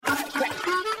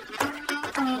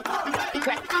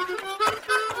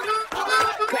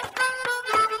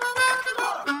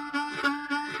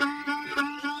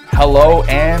Hello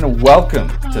and welcome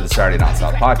to the Saturday Down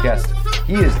South podcast.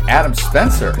 He is Adam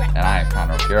Spencer and I am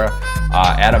Connor O'Kara.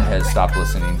 Adam has stopped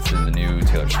listening to the new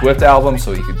Taylor Swift album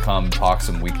so he could come talk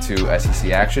some Week 2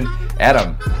 SEC action.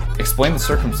 Adam, explain the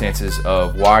circumstances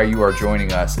of why you are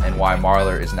joining us and why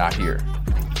Marler is not here.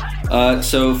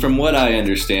 So from what I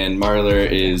understand, Marler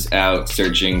is out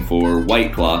searching for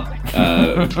White Claw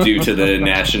due to the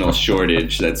national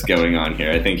shortage that's going on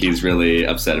here. I think he's really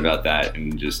upset about that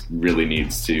and just really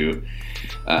needs to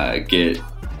get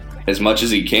as much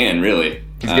as he can, really.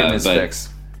 He's getting his fix.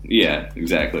 Yeah,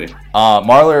 exactly.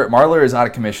 Marler is out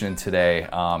of commission today.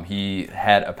 He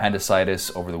had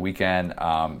appendicitis over the weekend.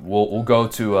 We'll go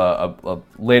to a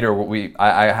later.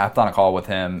 I hopped on a call with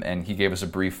him and he gave us a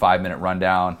brief 5-minute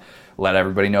rundown. Let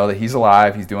everybody know that he's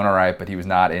alive, he's doing all right, but he was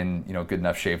not in good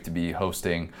enough shape to be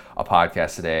hosting a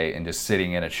podcast today and just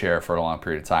sitting in a chair for a long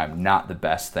period of time. Not the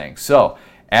best thing. So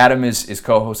Adam is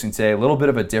co-hosting today. A little bit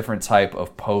of a different type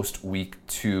of post-Week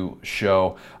 2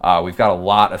 show. We've got a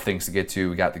lot of things to get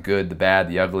to. We got the good, the bad,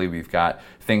 the ugly. We've got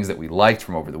things that we liked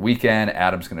from over the weekend.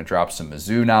 Adam's going to drop some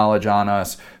Mizzou knowledge on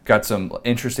us. We've got some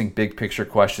interesting big picture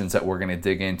questions that we're going to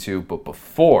dig into. But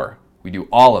before we do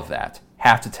all of that,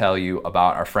 have to tell you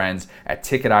about our friends at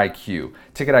Ticket IQ.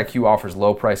 Ticket IQ offers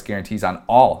low price guarantees on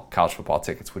all college football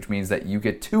tickets, which means that you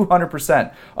get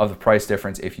 200% of the price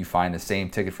difference if you find the same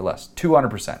ticket for less.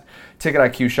 200%. Ticket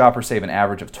IQ shoppers save an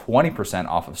average of 20%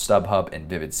 off of StubHub and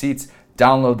Vivid Seats.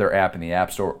 Download their app in the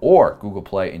App Store or Google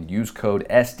Play and use code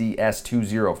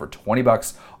SDS20 for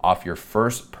 $20 off your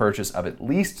first purchase of at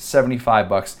least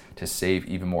 $75 to save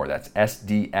even more. That's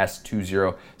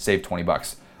SDS20, save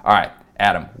 $20. All right.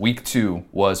 Adam, Week 2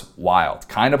 was wild,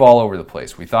 kind of all over the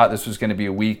place. We thought this was going to be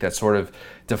a week that sort of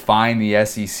defined the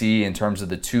SEC in terms of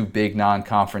the two big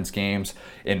non-conference games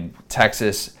in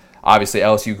Texas. Obviously,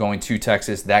 LSU going to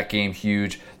Texas, that game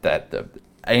huge. That the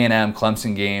A&M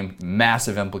Clemson game,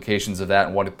 massive implications of that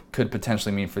and what it could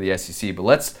potentially mean for the SEC. But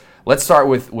let's start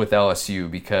with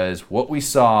LSU because what we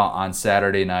saw on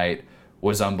Saturday night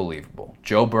was unbelievable.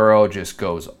 Joe Burrow just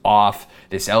goes off.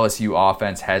 This LSU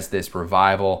offense has this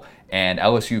revival. And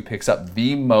LSU picks up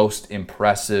the most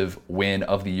impressive win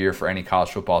of the year for any college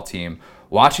football team.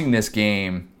 Watching this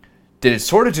game, did it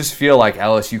sort of just feel like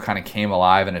LSU kind of came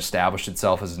alive and established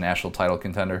itself as a national title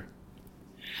contender?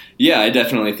 Yeah, I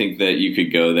definitely think that you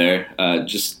could go there.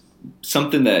 Just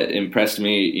something that impressed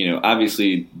me,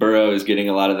 obviously Burrow is getting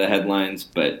a lot of the headlines,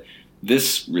 but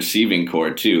this receiving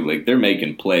core too, like they're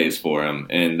making plays for him.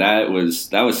 And that was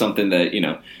something that,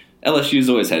 LSU's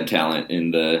always had talent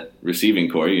in the receiving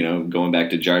core, going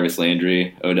back to Jarvis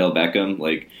Landry, Odell Beckham.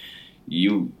 Like,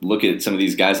 you look at some of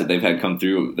these guys that they've had come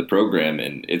through the program,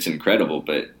 and it's incredible.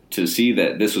 But to see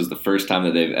that this was the first time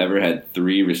that they've ever had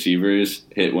 3 receivers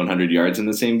hit 100 yards in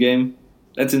the same game,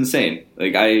 that's insane.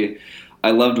 Like, I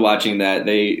loved watching that.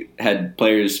 They had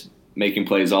players making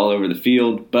plays all over the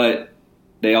field, but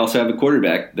they also have a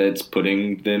quarterback that's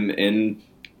putting them in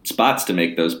spots to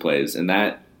make those plays, and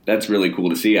that's really cool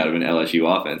to see out of an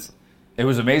LSU offense. It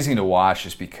was amazing to watch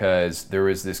just because there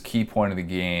was this key point of the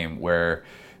game where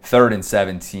 3rd and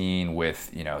 17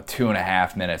 with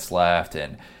 2.5 minutes left,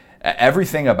 and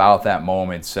everything about that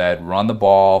moment said run the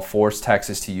ball, force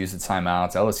Texas to use the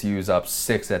timeouts. LSU's up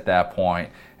 6 at that point,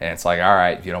 and it's like, all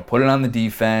right, put it on the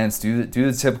defense, do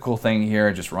the typical thing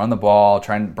here, just run the ball,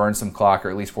 try and burn some clock or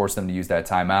at least force them to use that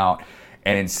timeout.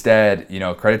 And instead,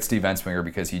 credit Steve Ensminger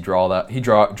because he drew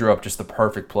up just the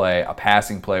perfect play, a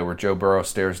passing play where Joe Burrow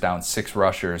stares down 6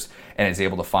 rushers and is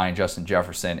able to find Justin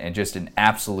Jefferson and just an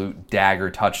absolute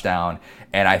dagger touchdown.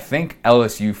 And I think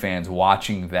LSU fans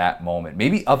watching that moment,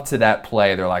 maybe up to that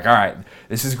play, they're like, all right,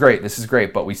 this is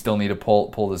great, but we still need to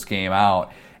pull this game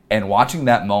out. And watching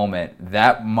that moment,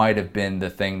 that might have been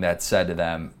the thing that said to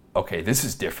them, okay, this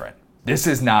is different. This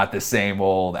is not the same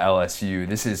old LSU.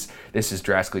 This is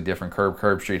drastically different.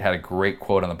 Herbstreit had a great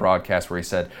quote on the broadcast where he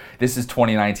said, this is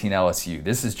 2019 LSU.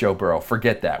 This is Joe Burrow.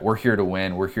 Forget that. We're here to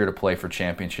win. We're here to play for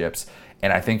championships.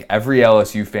 And I think every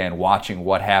LSU fan watching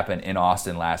what happened in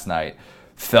Austin last night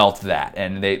felt that.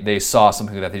 And they saw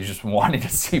something that they just wanted to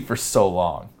see for so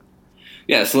long.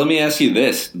 Yeah, so let me ask you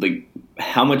this. Like,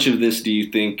 how much of this do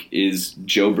you think is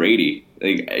Joe Brady?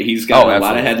 Like, he's gotten a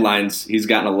lot of headlines. He's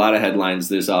gotten a lot of headlines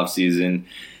this offseason.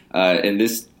 And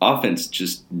this offense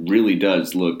just really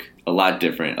does look a lot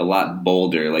different, a lot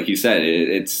bolder. Like you said,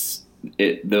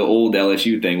 the old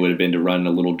LSU thing would have been to run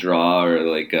a little draw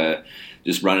or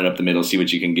just run it up the middle, see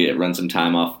what you can get, run some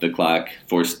time off the clock,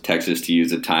 force Texas to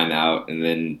use a timeout, and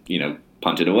then,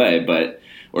 punt it away,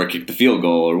 or kick the field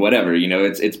goal or whatever.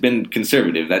 It's been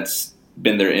conservative. That's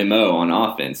been their MO on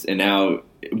offense. And now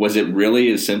was it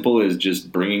really as simple as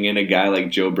just bringing in a guy like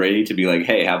Joe Brady to be like,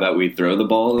 hey, how about we throw the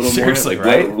ball a little Seriously, more?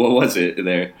 right? What was it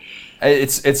there?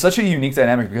 It's such a unique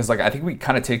dynamic because I think we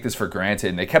kind of take this for granted,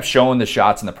 and they kept showing the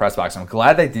shots in the press box. I'm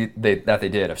glad they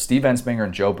did of Steve Ensminger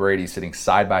and Joe Brady sitting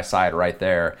side by side right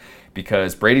there,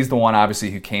 because Brady's the one obviously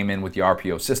who came in with the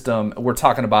RPO system. We're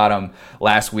talking about him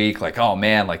last week, like, oh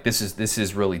man, like this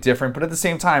is really different. But at the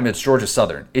same time, it's Georgia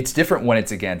Southern. It's different when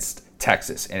it's against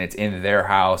Texas and it's in their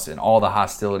house and all the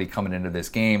hostility coming into this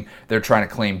game. They're trying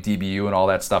to claim DBU and all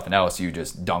that stuff, and LSU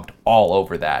just dunked all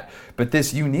over that. But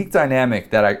this unique dynamic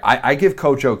that I give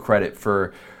Coach O credit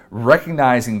for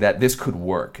recognizing that this could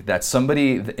work, that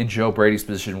somebody in Joe Brady's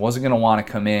position wasn't going to want to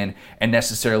come in and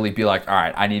necessarily be like, all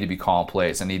right, I need to be calling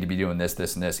plays. I need to be doing this,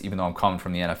 this, and this, even though I'm coming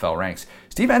from the NFL ranks.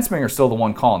 Steve Ensminger is still the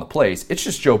one calling the plays. It's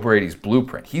just Joe Brady's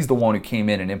blueprint. He's the one who came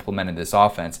in and implemented this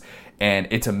offense. And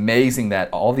it's amazing that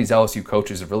all these LSU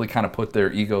coaches have really kind of put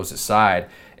their egos aside.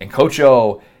 And Coach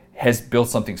O has built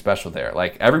something special there.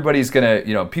 Like, everybody's going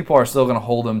to, people are still going to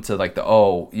hold him to like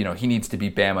he needs to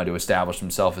beat Bama to establish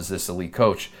himself as this elite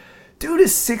coach. Dude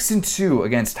is 6-2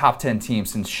 against top 10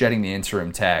 teams since shedding the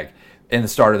interim tag in the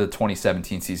start of the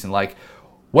 2017 season. Like,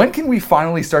 when can we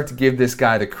finally start to give this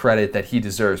guy the credit that he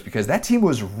deserves? Because that team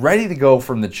was ready to go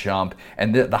from the jump,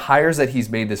 and the hires that he's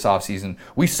made this offseason,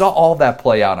 we saw all that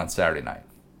play out on Saturday night.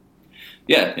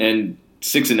 Yeah, and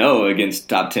 6-0 against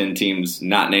top 10 teams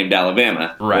not named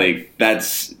Alabama. Right. Like,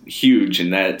 that's huge,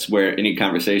 and that's where any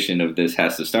conversation of this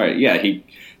has to start. Yeah, he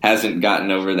hasn't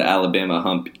gotten over the Alabama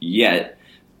hump yet,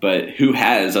 but who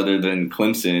has, other than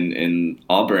Clemson and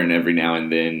Auburn every now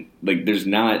and then? Like, there's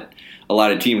not a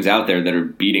lot of teams out there that are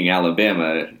beating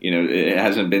Alabama. It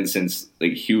hasn't been since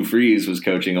like Hugh Freeze was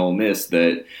coaching Ole Miss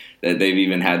that they've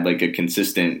even had like a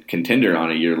consistent contender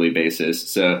on a yearly basis.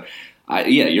 So,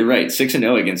 yeah, you're right.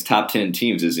 6-0 against top 10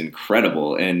 teams is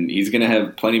incredible, and he's going to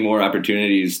have plenty more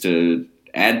opportunities to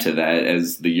add to that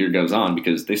as the year goes on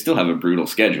because they still have a brutal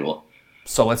schedule.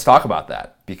 So let's talk about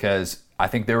that, because I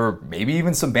think there were maybe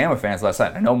even some Bama fans last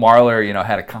night. I know Marler,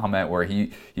 had a comment where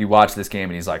he watched this game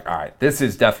and he's like, all right, this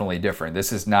is definitely different.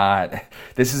 This is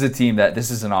a team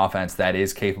this is an offense that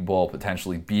is capable of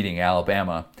potentially beating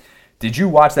Alabama. Did you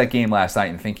watch that game last night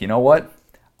and think, you know what?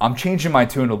 I'm changing my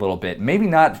tune a little bit. Maybe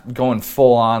not going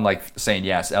full on, like saying,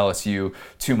 yes, LSU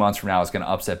 2 months from now is going to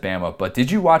upset Bama. But did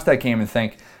you watch that game and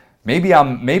think, maybe I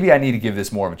need to give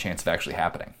this more of a chance of actually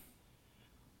happening?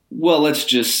 Well, let's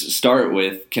just start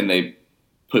with, can they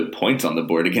put points on the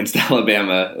board against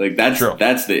Alabama? Like, that's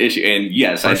the issue. And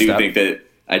yes, I do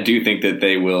think that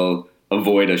they will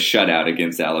avoid a shutout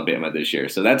against Alabama this year.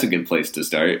 So that's a good place to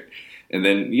start. And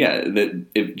then,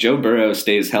 if Joe Burrow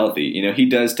stays healthy, he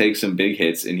does take some big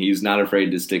hits and he's not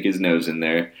afraid to stick his nose in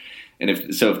there. And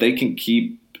if they can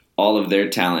keep all of their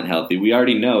talent healthy, we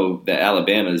already know that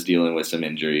Alabama is dealing with some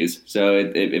injuries.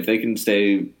 So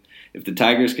if the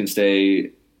Tigers can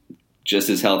stay just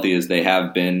as healthy as they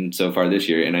have been so far this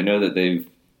year, and I know that they've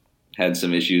had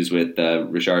some issues with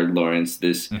Rashard Lawrence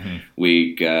this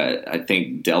week. I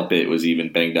think Delpit was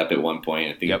even banged up at one point.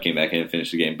 I think he came back in and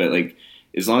finished the game. But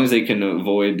as long as they can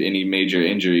avoid any major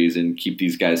injuries and keep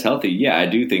these guys healthy, I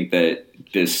do think that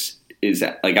this is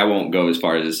I won't go as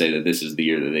far as to say that this is the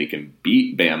year that they can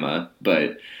beat Bama,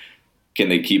 but can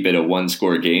they keep it a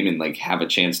one-score game and have a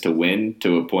chance to win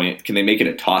to a point? Can they make it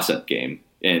a toss-up game?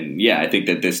 And I think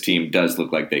that this team does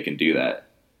look like they can do that.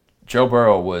 Joe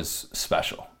Burrow was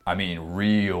special. I mean,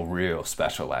 real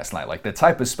special last night. Like the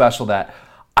type of special that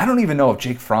I don't even know if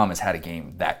Jake Fromm has had a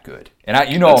game that good. And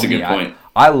that's a good point.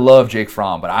 I love Jake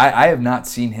Fromm, but I have not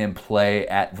seen him play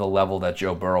at the level that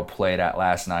Joe Burrow played at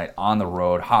last night on the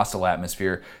road, hostile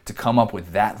atmosphere, to come up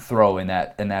with that throw in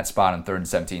that spot on 3rd and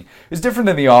 17. It was different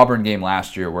than the Auburn game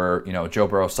last year where, Joe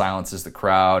Burrow silences the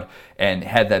crowd and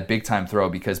had that big-time throw,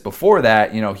 because before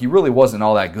that, he really wasn't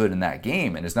all that good in that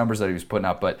game and his numbers that he was putting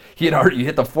up, but he had already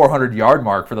hit the 400-yard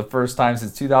mark for the first time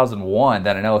since 2001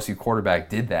 that an LSU quarterback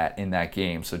did that in that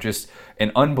game. So just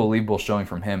an unbelievable showing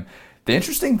from him. The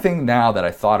interesting thing now that I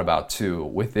thought about, too,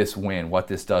 with this win, what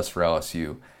this does for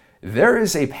LSU, there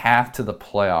is a path to the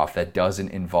playoff that doesn't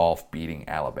involve beating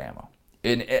Alabama.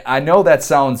 And I know that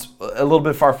sounds a little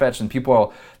bit far-fetched, and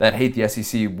people that hate the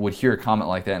SEC would hear a comment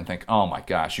like that and think, oh my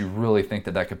gosh, you really think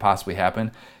that could possibly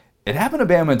happen? It happened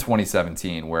to Bama in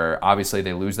 2017, where obviously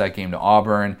they lose that game to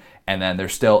Auburn, and then they're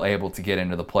still able to get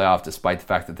into the playoff despite the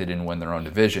fact that they didn't win their own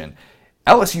division.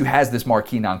 LSU has this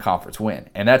marquee non-conference win,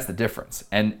 and that's the difference.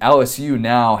 And LSU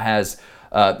now has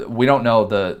We don't know.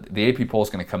 The AP poll is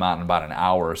going to come out in about an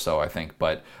hour or so, I think.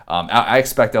 But I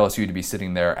expect LSU to be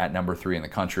sitting there at number 3 in the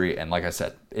country. And like I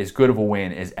said, as good of a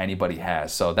win as anybody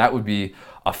has. So that would be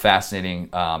a fascinating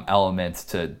element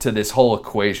to this whole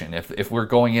equation. If we're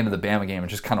going into the Bama game and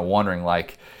just kind of wondering,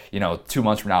 like, 2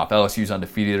 months from now, if LSU's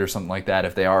undefeated or something like that,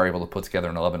 if they are able to put together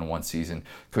an 11-1 season,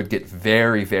 could get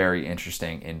very, very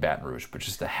interesting in Baton Rouge. But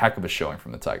just a heck of a showing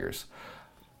from the Tigers.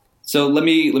 So let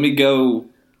me go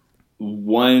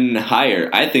one higher.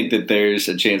 I think that there's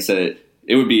a chance that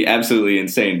it would be absolutely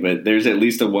insane, but there's at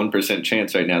least a 1%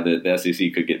 chance right now that the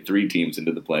SEC could get 3 teams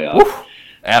into the playoff. Woo!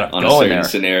 Adam, on a certain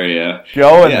scenario.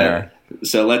 Go in there.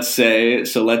 So let's say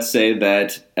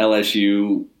that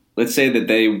LSU, let's say that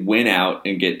they win out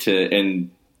and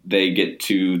they get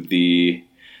to the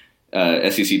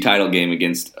SEC title game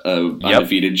against an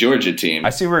undefeated Georgia team. I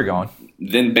see where you're going.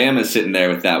 Then Bama's sitting there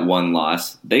with that one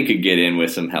loss. They could get in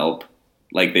with some help,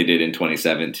 like they did in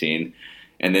 2017.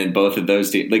 And then both of those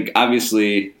teams, like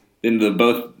obviously, then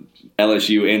both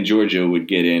LSU and Georgia would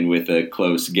get in with a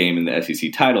close game in the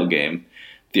SEC title game,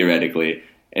 theoretically.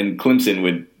 And Clemson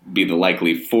would be the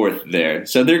likely 4th there.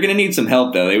 So they're going to need some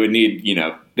help, though. They would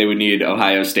need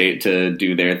Ohio State to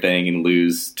do their thing and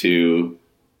lose to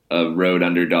a road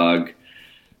underdog.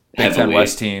 Big Ten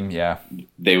West team, yeah.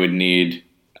 They would need.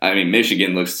 I mean,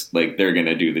 Michigan looks like they're going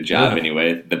to do the job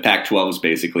anyway. The Pac-12 is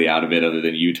basically out of it, other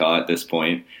than Utah at this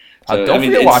point. So, don't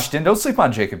forget Washington. Don't sleep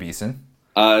on Jacob Eason.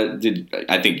 I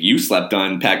think you slept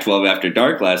on Pac-12 After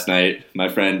Dark last night, my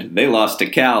friend. They lost to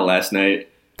Cal last night.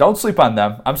 Don't sleep on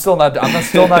them. I'm still not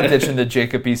ditching the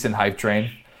Jacob Eason hype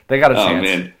train. They got a chance. Oh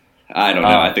man, I don't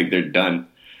know. I think they're done.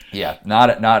 Yeah,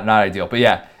 not ideal. But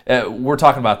yeah, we're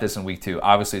talking about this in week 2.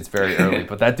 Obviously, it's very early,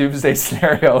 but that doomsday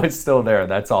scenario is still there.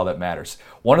 That's all that matters.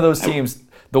 One of those teams,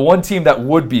 the one team that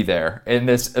would be there in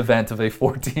this event of a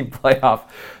 4-team playoff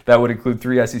that would include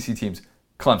 3 SEC teams,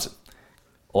 Clemson.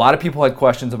 A lot of people had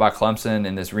questions about Clemson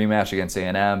in this rematch against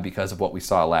A&M because of what we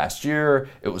saw last year.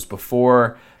 It was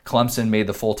before Clemson made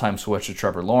the full-time switch to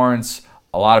Trevor Lawrence.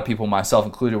 A lot of people, myself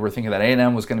included, were thinking that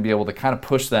A&M was going to be able to kind of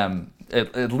push them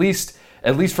at least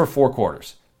for 4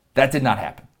 quarters. That did not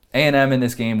happen. A&M in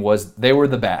this game they were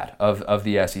the bad of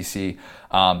the SEC.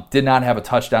 Did not have a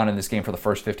touchdown in this game for the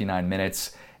first 59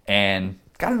 minutes and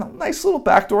got a nice little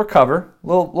backdoor cover,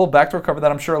 little backdoor cover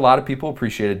that I'm sure a lot of people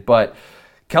appreciated. But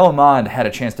Kellen Mond had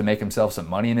a chance to make himself some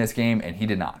money in this game, and he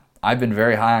did not. I've been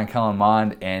very high on Kellen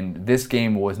Mond, and this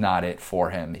game was not it for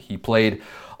him. He played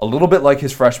a little bit like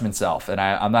his freshman self, and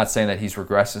I'm not saying that he's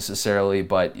regressed necessarily,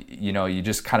 but you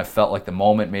just kind of felt like the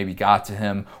moment maybe got to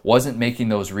him, wasn't making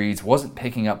those reads, wasn't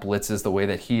picking up blitzes the way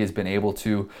that he has been able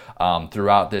to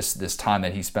throughout this time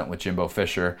that he spent with Jimbo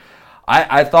Fisher.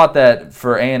 I thought that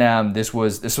for A&M, this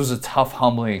was a tough,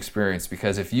 humbling experience,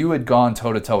 because if you had gone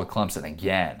toe-to-toe with Clemson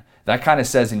again, that kind of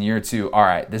says in year 2, all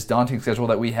right, this daunting schedule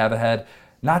that we have ahead,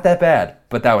 not that bad,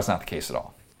 but that was not the case at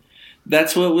all.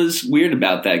 That's what was weird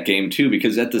about that game, too,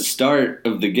 because at the start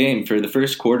of the game, for the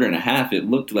first quarter and a half, it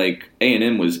looked like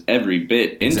A&M was every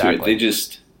bit into it. They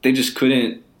just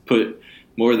couldn't put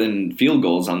more than field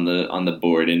goals on the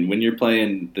board. And when you're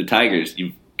playing the Tigers,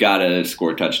 you've got to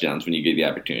score touchdowns when you get the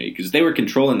opportunity, because they were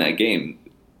controlling that game,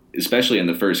 especially in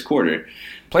the first quarter.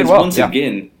 Played well,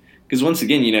 Because once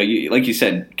again, like you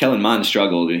said, Kellen Mond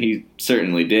struggled, and he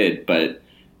certainly did. But,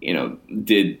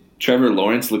 did Trevor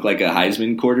Lawrence look like a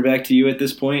Heisman quarterback to you at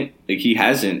this point? Like, he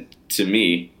hasn't, to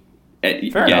me.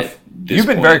 Fair enough. You've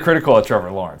been very critical of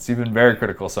Trevor Lawrence. You've been very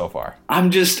critical so far.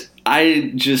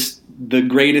 The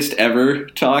greatest ever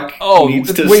talk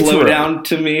needs to slow down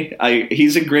to me.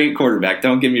 He's a great quarterback,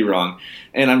 don't get me wrong.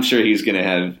 And I'm sure he's going to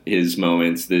have his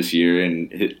moments this year,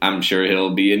 and I'm sure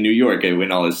he'll be in New York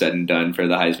when all is said and done for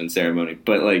the Heisman ceremony.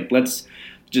 But, let's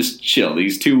just chill.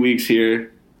 These 2 weeks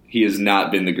here, he has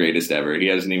not been the greatest ever. He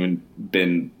hasn't even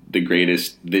been the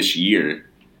greatest this year,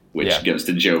 which goes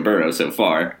to Joe Burrow so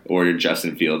far, or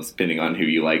Justin Fields, depending on who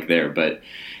you like there. But,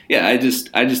 yeah, I just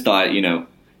thought,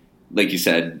 like you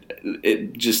said,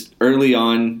 it just early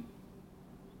on,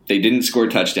 they didn't score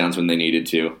touchdowns when they needed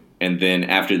to. And then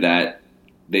after that,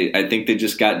 I think they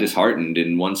just got disheartened.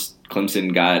 And once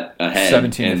Clemson got ahead,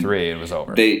 17-3, it was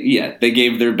over. They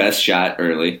gave their best shot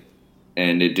early,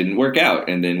 and it didn't work out.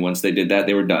 And then once they did that,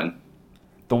 they were done.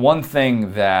 The one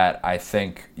thing that I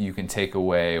think you can take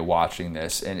away watching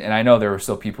this, and I know there were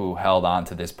still people who held on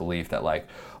to this belief that,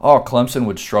 Clemson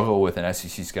would struggle with an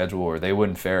SEC schedule, or they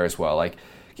wouldn't fare as well.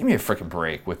 Give me a freaking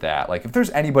break with that. If there's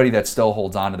anybody that still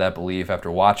holds on to that belief after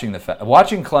watching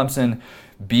Clemson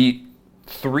beat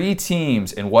 3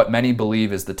 teams in what many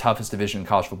believe is the toughest division in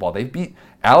college football. They beat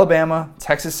Alabama,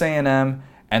 Texas A&M,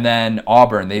 And then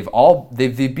Auburn,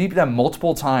 they've beat them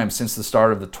multiple times since the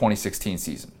start of the 2016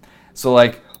 season. So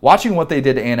like watching what they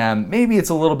did to A&M, maybe it's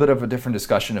a little bit of a different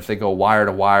discussion if they go wire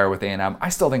to wire with A&M. I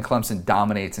still think Clemson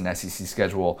dominates an SEC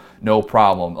schedule, no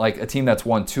problem. Like a team that's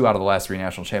won 2 out of the last 3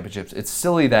 national championships. It's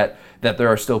silly that there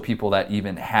are still people that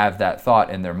even have that thought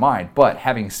in their mind. But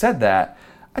having said that,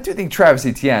 I do think Travis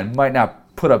Etienne might not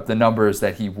put up the numbers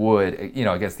that he would,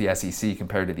 against the SEC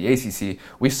compared to the ACC.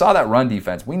 We saw that run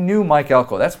defense. We knew Mike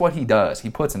Elko. That's what he does. He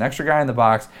puts an extra guy in the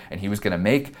box, and he was going to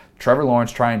make Trevor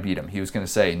Lawrence try and beat him. He was going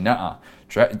to say, nuh-uh.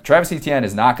 Travis Etienne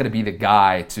is not going to be the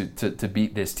guy to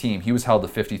beat this team. He was held to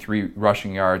 53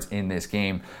 rushing yards in this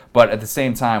game. But at the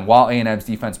same time, while A&M's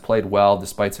defense played well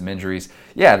despite some injuries,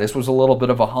 yeah, this was a little bit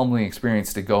of a humbling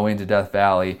experience to go into Death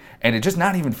Valley and it just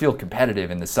not even feel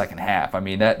competitive in the second half. I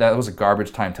mean, that was a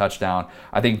garbage time touchdown.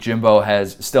 I think Jimbo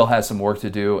still has some work to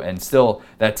do, and still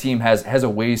that team has a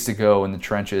ways to go in the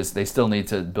trenches. They still need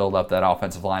to build up that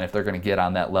offensive line if they're going to get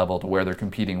on that level to where they're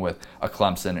competing with a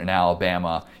Clemson and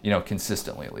Alabama,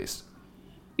 consistently at least.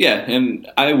 Yeah,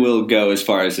 and I will go as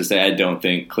far as to say I don't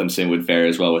think Clemson would fare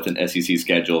as well with an SEC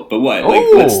schedule. But what?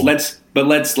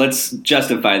 Let's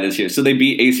justify this here. So they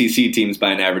beat ACC teams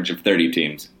by an average of 30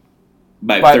 teams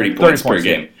by 30 points per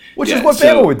game, which is what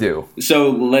Bama would do.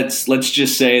 So let's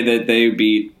just say that they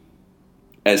beat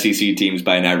SEC teams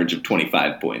by an average of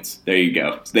 25 points. There you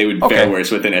go. So they would fare worse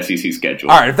with an SEC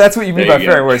schedule. All right, if that's what you mean by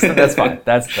faring worse, then that's fine.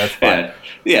 That's fine.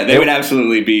 Yeah, they would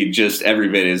absolutely be just every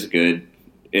bit as good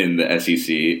in the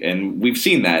SEC, and we've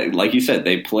seen that. Like you said,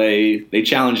 they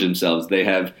challenge themselves.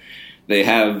 They've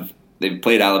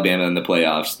played Alabama in the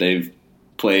playoffs. They've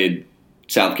played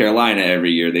South Carolina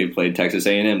every year. They've played Texas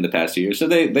A&M the past 2 years. So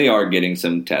they are getting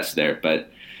some tests there.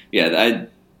 But yeah,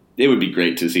 it would be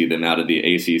great to see them out of the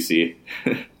ACC.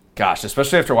 Gosh,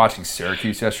 especially after watching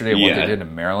Syracuse yesterday, what they did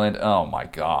in Maryland. Oh, my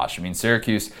gosh. I mean,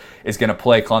 Syracuse is going to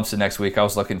play Clemson next week. I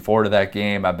was looking forward to that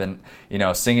game. I've been,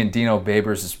 singing Dino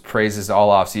Babers' praises all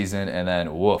offseason, and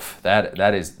then, woof,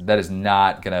 that's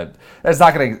not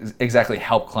going to exactly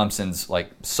help Clemson's,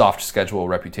 soft schedule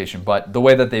reputation. But the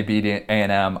way that they beat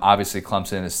A&M, obviously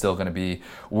Clemson is still going to be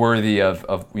worthy of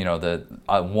the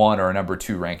 1 or number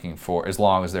 2 ranking for as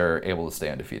long as they're able to stay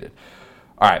undefeated.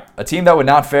 All right, a team that would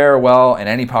not fare well in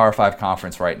any Power 5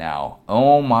 conference right now.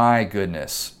 Oh my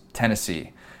goodness,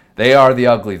 Tennessee. They are the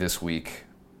ugly this week.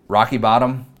 Rocky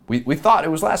Bottom, we thought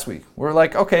it was last week. We're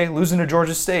like, okay, losing to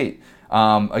Georgia State,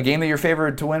 a game that you're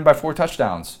favored to win by 4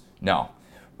 touchdowns. No.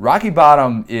 Rocky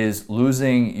Bottom is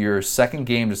losing your second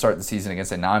game to start the season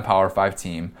against a non-Power 5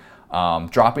 team,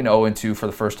 dropping 0-2 for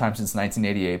the first time since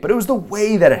 1988. But it was the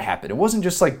way that it happened. It wasn't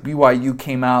just like BYU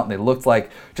came out and they looked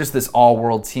like just this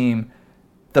all-world team.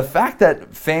 The fact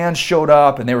that fans showed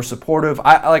up and they were supportive,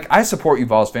 I support you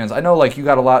Vols fans. I know you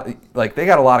got a lot, they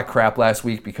got a lot of crap last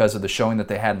week because of the showing that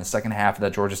they had in the second half of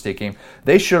that Georgia State game.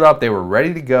 They showed up, they were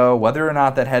ready to go. Whether or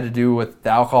not that had to do with the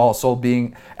alcohol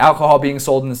being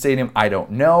sold in the stadium, I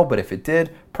don't know. But if it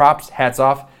did, props, hats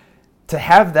off. To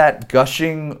have that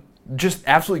gushing, just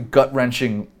absolutely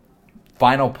gut-wrenching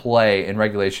final play in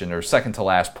regulation, or second to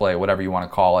last play, whatever you want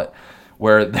to call it,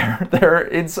 where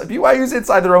BYU's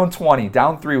inside their own 20,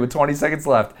 down 3 with 20 seconds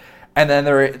left, and then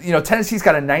Tennessee's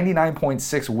got a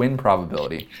 99.6 win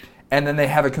probability, and then they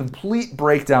have a complete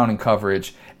breakdown in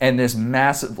coverage and this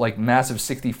massive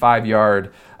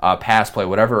 65-yard pass play,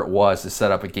 whatever it was, to set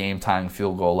up a game-tying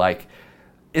field goal.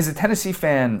 Is a Tennessee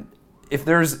fan, if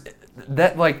there's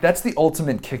that, that's the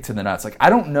ultimate kick to the nuts.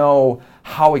 I don't know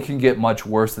how it can get much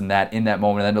worse than that in that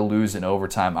moment, and then to lose in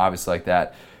overtime, obviously, like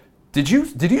that. Did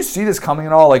you see this coming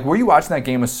at all? Were you watching that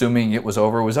game assuming it was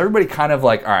over? Was everybody kind of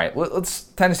all right,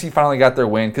 Tennessee finally got their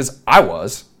win? Because I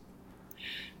was.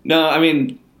 No, I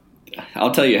mean,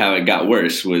 I'll tell you how it got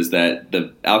worse was that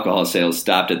the alcohol sales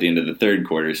stopped at the end of the third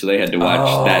quarter, so they had to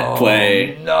watch that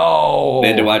play. No. They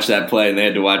had to watch that play, and they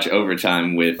had to watch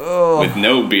overtime with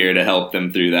no beer to help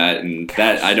them through that, and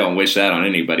that I don't wish that on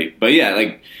anybody. But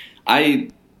yeah,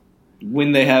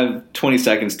 when they have 20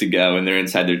 seconds to go and they're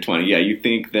inside their 20, you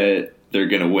think that they're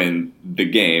going to win the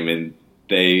game, and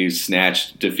they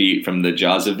snatched defeat from the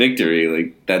jaws of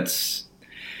victory. I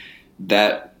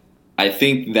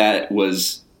think that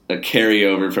was a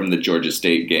carryover from the Georgia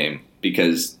State game,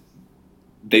 because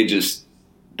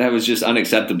that was just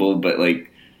unacceptable, but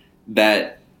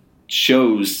that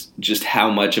shows just how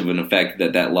much of an effect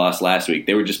that loss last week.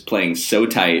 They were just playing so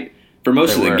tight for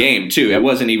most of the game, too. Yep. It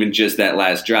wasn't even just that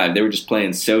last drive. They were just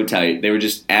playing so tight. They were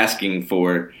just asking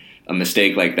for a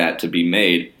mistake like that to be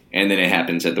made, and then it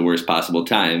happens at the worst possible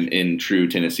time in true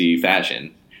Tennessee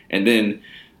fashion. And then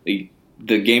the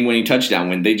game-winning touchdown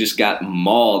when they just got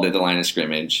mauled at the line of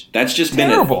scrimmage. That's just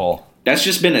terrible. That's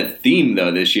just been a theme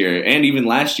though this year and even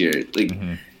last year.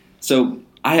 So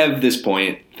I have this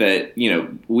point that,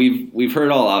 we've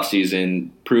heard all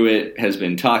offseason, Pruitt has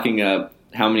been talking up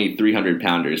how many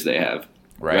 300-pounders they have,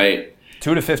 right?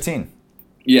 2 to 15.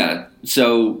 Yeah.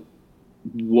 So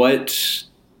what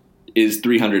is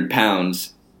 300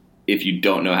 pounds if you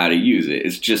don't know how to use it?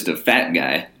 It's just a fat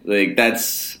guy. Like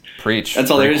that's preach.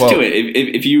 That's all there is to it.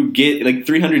 If you get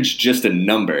 300 is just a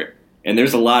number, and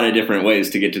there's a lot of different ways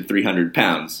to get to 300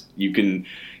 pounds. You can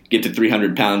get to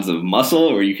 300 pounds of muscle,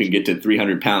 or you can get to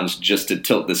 300 pounds just to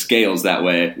tilt the scales that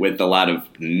way with a lot of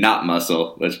not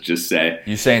muscle, let's just say.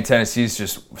 You're saying Tennessee's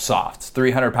just soft.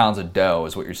 300 pounds of dough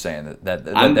is what you're saying. That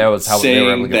was how they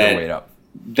were able to get their weight up.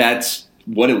 That's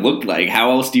what it looked like.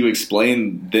 How else do you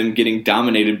explain them getting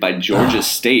dominated by Georgia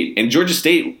State? And Georgia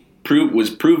State was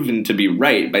proven to be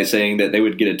right by saying that they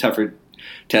would get a tougher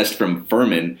test from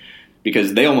Furman,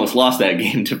 because they almost lost that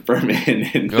game to Furman.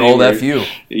 And good old FU.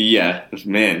 Yeah,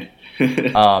 man.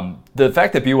 The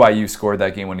fact that BYU scored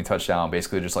that game-winning touchdown,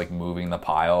 basically just like moving the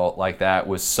pile like that,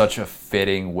 was such a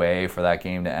fitting way for that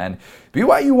game to end.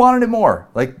 BYU wanted it more.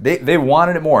 Like they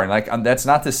wanted it more, and like that's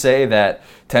not to say that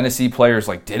Tennessee players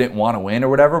like didn't want to win or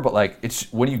whatever, but like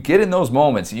it's when you get in those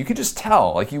moments, you can just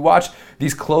tell. Like you watch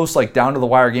these close, like down to the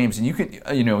wire games, and you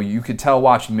could tell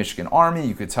watching Michigan Army,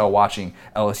 you could tell watching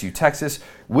LSU Texas,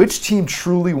 which team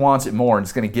truly wants it more and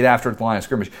is going to get after it at the line of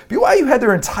scrimmage. BYU had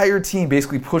their entire team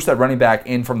basically push that running back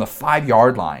in from the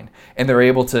 5-yard line, and they're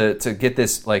able to get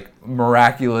this like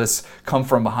miraculous come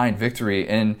from behind victory.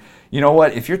 And you know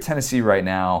what? If you're Tennessee right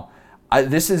now,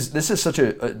 this is such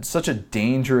a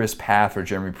dangerous path for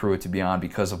Jeremy Pruitt to be on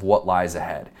because of what lies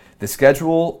ahead. The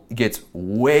schedule gets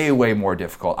way more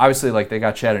difficult. Obviously, like they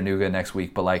got Chattanooga next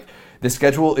week, but like the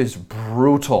schedule is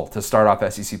brutal to start off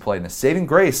SEC play. And the saving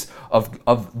grace of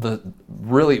the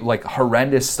really like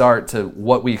horrendous start to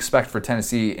what we expect for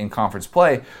Tennessee in conference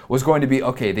play was going to be,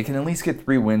 okay, they can at least get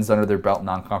 3 wins under their belt in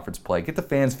non-conference play, get the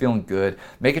fans feeling good,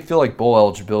 make it feel like bowl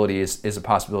eligibility is a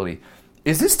possibility.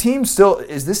 Is this team still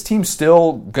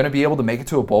going to be able to make it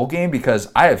to a bowl game?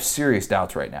 Because I have serious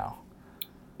doubts right now.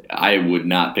 I would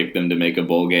not pick them to make a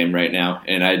bowl game right now.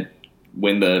 And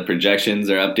when the projections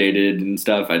are updated and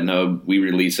stuff, I know we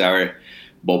release our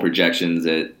bowl projections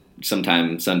at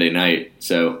sometime Sunday night.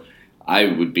 So I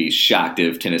would be shocked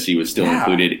if Tennessee was still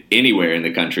included anywhere in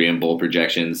the country in bowl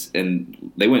projections.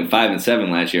 And they went 5-7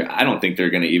 last year. I don't think they're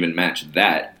going to even match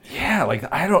that. Yeah,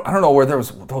 like I don't know where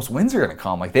those wins are going to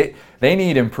come. Like they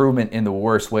need improvement in the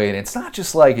worst way, and it's not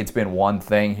just like it's been one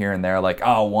thing here and there, like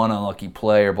one unlucky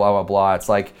play or blah blah blah. It's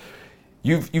like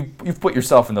you've put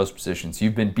yourself in those positions.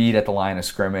 You've been beat at the line of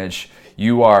scrimmage.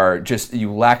 You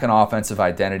lack an offensive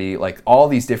identity. Like all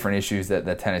these different issues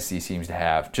that Tennessee seems to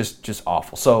have, just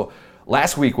awful. So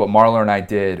last week, what Marler and I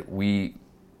did, we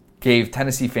gave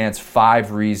Tennessee fans 5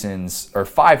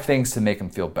 things to make them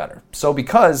feel better. So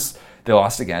because they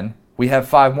lost again, we have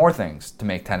 5 more things to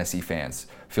make Tennessee fans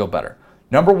feel better.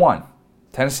 Number 1,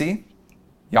 Tennessee,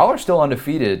 y'all are still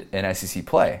undefeated in SEC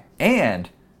play, and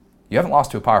you haven't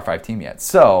lost to a Power 5 team yet.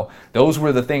 So those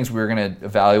were the things we were going to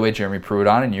evaluate Jeremy Pruitt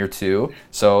on in year 2.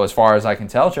 So as far as I can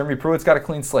tell, Jeremy Pruitt's got a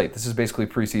clean slate. This is basically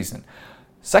preseason.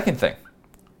 Second thing,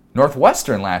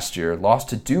 Northwestern last year lost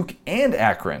to Duke and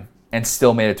Akron and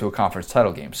still made it to a conference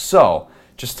title game. So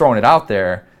just throwing it out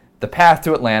there, the path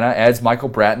to Atlanta, as Michael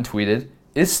Bratton tweeted,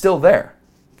 is still there.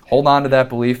 Hold on to that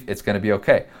belief. It's going to be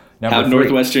okay. How'd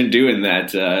Northwestern do in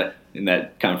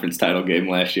that conference title game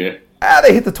last year?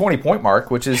 They hit the 20-point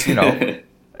mark, which is,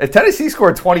 if Tennessee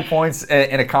scored 20 points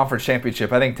in a conference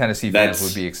championship, I think Tennessee fans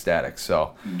would be ecstatic.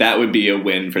 So that would be a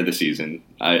win for the season.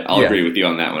 I'll agree with you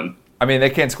on that one. I mean,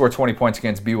 they can't score 20 points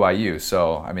against BYU,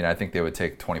 so, I mean, I think they would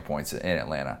take 20 points in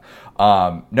Atlanta.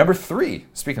 Number 3,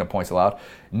 speaking of points allowed,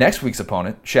 next week's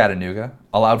opponent, Chattanooga,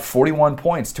 allowed 41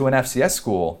 points to an FCS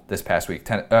school this past week.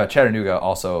 Chattanooga,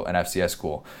 also an FCS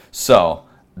school. So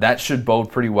that should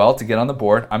bode pretty well to get on the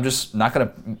board. I'm just not going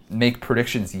to make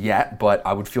predictions yet, but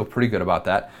I would feel pretty good about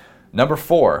that. Number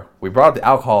 4, we brought up the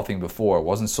alcohol thing before. It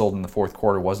wasn't sold in the fourth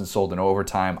quarter, wasn't sold in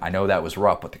overtime. I know that was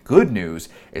rough, but the good news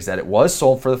is that it was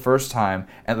sold for the first time,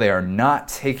 and they are not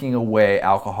taking away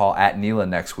alcohol at Neyland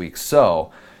next week.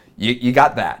 So you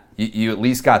got that. You at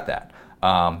least got that.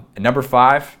 And number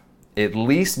 5, at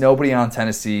least nobody on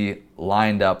Tennessee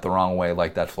lined up the wrong way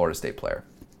like that Florida State player.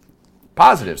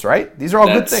 Positives, right? These are all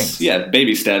good things. Yeah,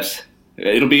 baby steps.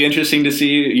 It'll be interesting to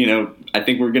see. I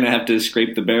think we're going to have to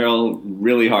scrape the barrel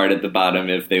really hard at the bottom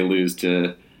if they lose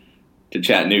to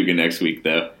Chattanooga next week,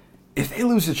 though. If they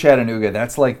lose to Chattanooga,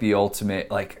 that's like the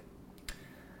ultimate, like,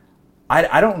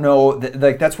 I don't know.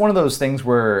 Like that's one of those things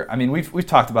where, I mean, we've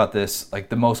talked about this, like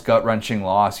the most gut-wrenching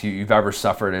loss you've ever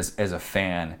suffered as a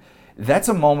fan. That's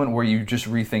a moment where you just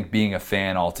rethink being a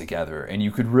fan altogether, and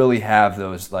you could really have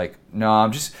those like, no,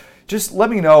 I'm just let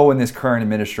me know when this current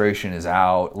administration is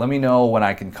out. Let me know when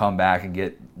I can come back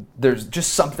and there's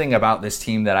just something about this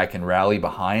team that I can rally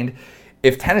behind.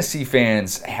 If Tennessee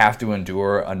fans have to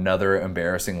endure another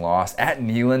embarrassing loss at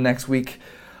Neyland next week,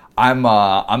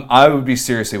 I would be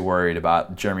seriously worried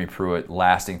about Jeremy Pruitt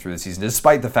lasting through the season,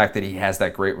 despite the fact that he has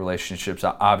that great relationships,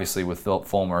 obviously, with Philip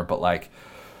Fulmer. But, like,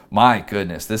 my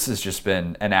goodness, this has just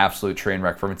been an absolute train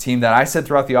wreck from a team that I said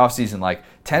throughout the offseason, like,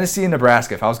 Tennessee and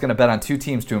Nebraska, if I was going to bet on two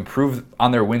teams to improve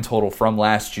on their win total from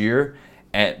last year,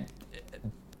 and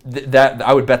that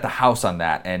I would bet the house on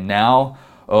that. And now,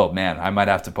 oh, man, I might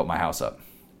have to put my house up.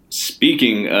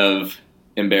 Speaking of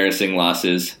embarrassing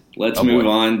losses, let's move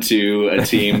on to a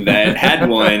team that had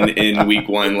won in week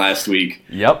 1 last week.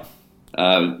 Yep.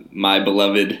 My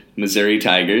beloved Missouri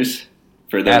Tigers.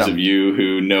 For those of you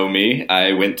who know me,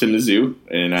 I went to Mizzou,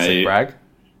 and Sick brag.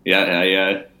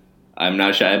 Yeah, I'm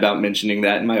not shy about mentioning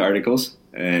that in my articles.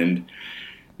 And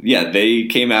yeah, they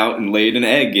came out and laid an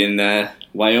egg in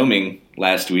Wyoming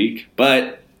last week.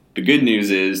 But the good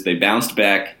news is they bounced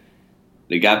back.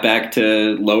 They got back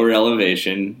to lower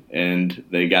elevation, and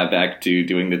they got back to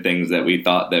doing the things that we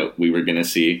thought that we were going to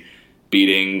see,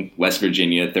 beating West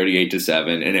Virginia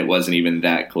 38-7, and it wasn't even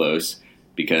that close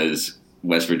because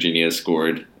West Virginia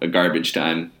scored a garbage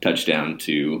time touchdown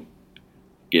to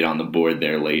get on the board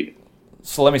there late.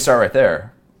 So let me start right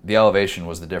there. The elevation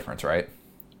was the difference, right?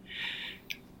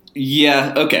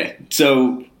 Yeah, okay.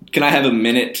 So can I have a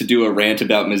minute to do a rant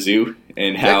about Mizzou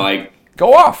and how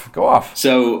Go off.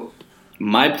 So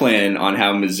my plan on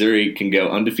how Missouri can go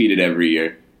undefeated every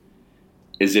year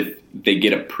is if they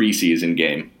get a preseason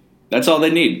game. That's all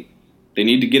they need. They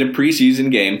need to get a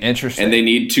preseason game. Interesting. And they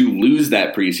need to lose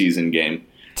that preseason game.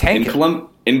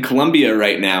 In Columbia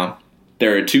right now,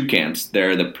 there are 2 camps. There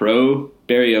are the pro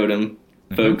Barry Odom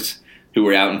folks who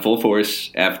were out in full force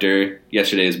after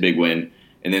yesterday's big win.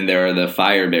 And then there are the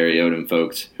fire Barry Odom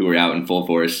folks who were out in full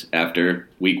force after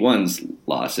week 1's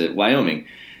loss at Wyoming.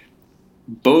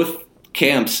 Both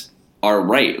camps are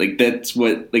right. Like that's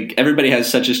what, like everybody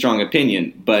has such a strong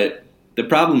opinion, but the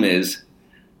problem is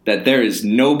that there is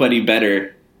nobody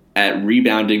better at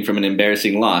rebounding from an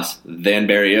embarrassing loss than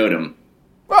Barry Odom.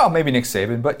 Well, maybe Nick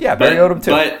Saban, but yeah, Barry Odom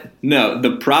too. But no,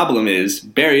 the problem is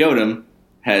Barry Odom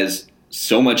has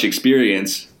so much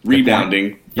experience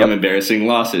rebounding from embarrassing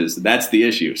losses. That's the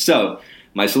issue. So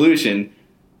my solution,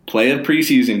 play a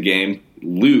preseason game,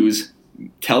 lose,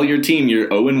 tell your team you're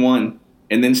 0-1,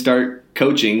 and then start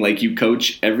coaching like you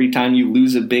coach every time you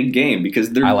lose a big game because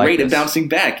they're great at bouncing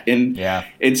back. And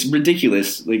it's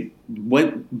ridiculous. Like,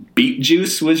 what beet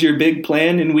juice was your big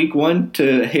plan in week 1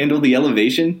 to handle the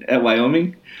elevation at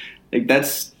Wyoming? Like,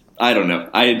 that's, I don't know.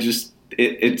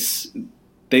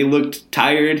 They looked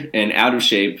tired and out of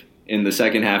shape in the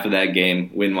second half of that game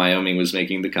when Wyoming was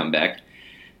making the comeback.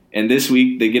 And this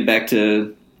week they get back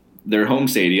to their home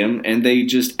stadium and they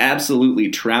just absolutely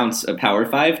trounce a Power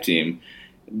 5 team,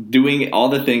 doing all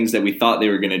the things that we thought they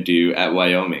were going to do at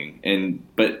Wyoming.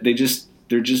 But they're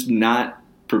just not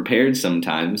prepared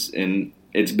sometimes, and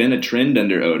it's been a trend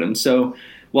under Odom. So,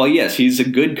 while yes, he's a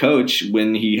good coach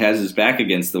when he has his back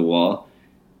against the wall,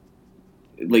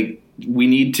 like they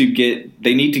need to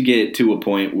get to a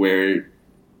point where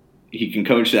he can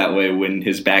coach that way when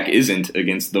his back isn't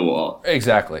against the wall.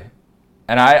 Exactly.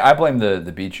 And I blame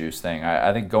the beet juice thing.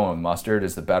 I think going with mustard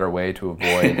is the better way to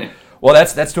avoid well,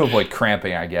 that's to avoid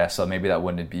cramping, I guess. So maybe that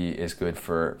wouldn't be as good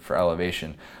for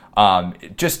elevation.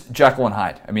 Just Jekyll and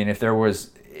Hyde. I mean, if there was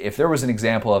an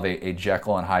example of a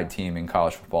Jekyll and Hyde team in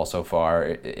college football so far,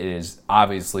 it is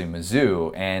obviously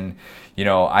Mizzou. And, you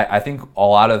know, I think a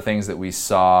lot of the things that we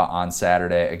saw on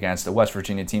Saturday against a West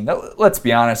Virginia team, that, let's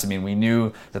be honest, I mean, we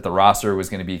knew that the roster was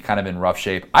going to be kind of in rough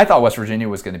shape. I thought West Virginia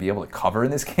was going to be able to cover in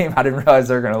this game. I didn't realize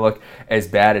they were going to look as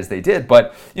bad as they did.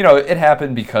 But, you know, it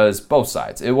happened because both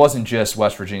sides. It wasn't just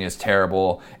West Virginia's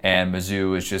terrible and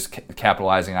Mizzou is just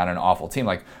capitalizing on an awful team.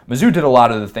 Like, Mizzou did a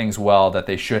lot of the things well that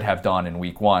they should have done in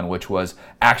week 1, which was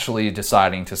actually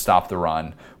deciding to stop the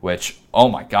run, which, oh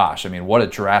my gosh, I mean, what a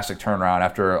drastic turnaround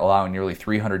after allowing nearly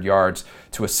 300 yards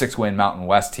to a 6-win Mountain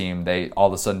West team. They all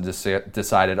of a sudden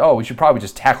decided, we should probably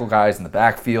just tackle guys in the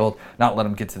backfield, not let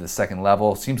them get to the second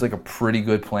level. Seems like a pretty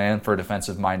good plan for a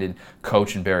defensive-minded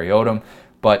coach in Barry Odom.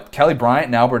 But Kelly Bryant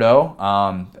and Alberto,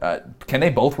 can they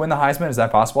both win the Heisman? Is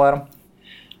that possible, Adam?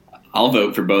 I'll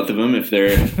vote for both of them if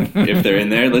they're in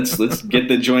there. Let's get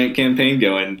the joint campaign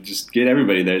going. Just get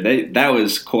everybody there. That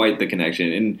was quite the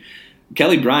connection. And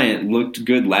Kelly Bryant looked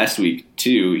good last week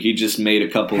too. He just made a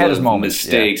couple of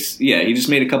mistakes. Yeah, he just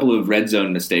made a couple of red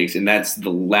zone mistakes, and that's the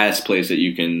last place that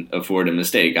you can afford a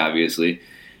mistake, obviously.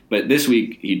 But this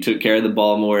week, he took care of the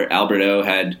ball more. Alberto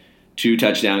had 2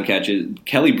 touchdown catches.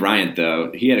 Kelly Bryant,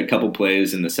 though, he had a couple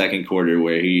plays in the second quarter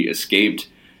where he escaped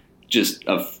just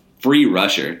a free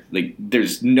rusher. Like,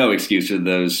 there's no excuse for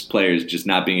those players just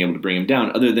not being able to bring him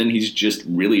down, other than he's just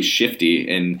really shifty.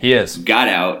 And he is. Got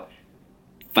out,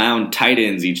 found tight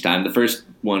ends each time. The first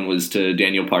one was to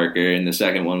Daniel Parker, and the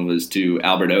second one was to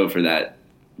Alberto for that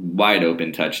wide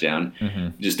open touchdown.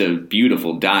 Mm-hmm. Just a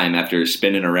beautiful dime after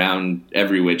spinning around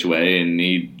every which way, and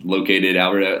he located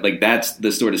Alberto. Like, that's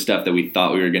the sort of stuff that we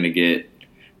thought we were going to get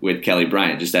with Kelly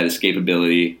Bryant. Just that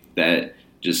escapability, that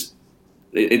just,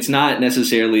 it's not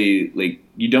necessarily like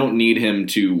you don't need him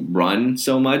to run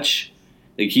so much.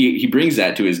 Like, he brings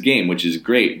that to his game, which is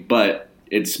great, but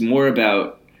it's more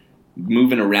about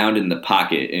moving around in the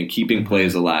pocket and keeping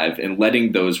plays alive and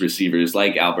letting those receivers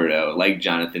like Alberto, like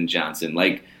Jonathan Johnson,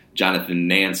 like Jonathan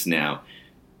Nance now,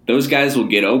 those guys will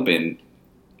get open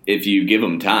if you give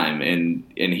them time. And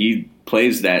he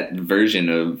plays that version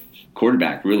of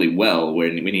quarterback really well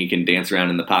when he can dance around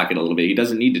in the pocket a little bit. He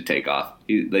doesn't need to take off.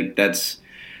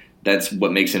 That's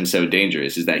what makes him so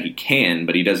dangerous, is that he can,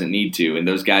 but he doesn't need to. And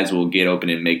those guys will get open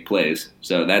and make plays.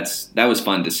 So that was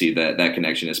fun to see that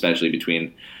connection, especially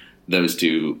between those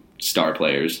 2 star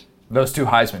players. Those 2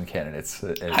 Heisman candidates.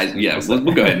 We'll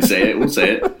go ahead and say it. We'll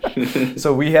say it.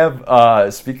 So we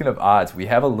have, speaking of odds, we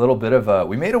have a little bit of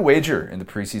we made a wager in the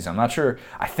preseason. I'm not sure.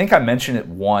 I think I mentioned it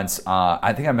once. In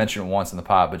the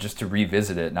pod, but just to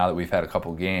revisit it now that we've had a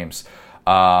couple games.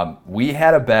 We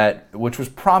had a bet, which was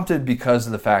prompted because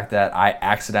of the fact that I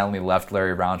accidentally left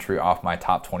Larry Roundtree off my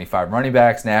top 25 running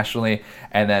backs nationally,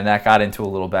 and then that got into a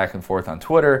little back and forth on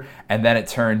Twitter, and then it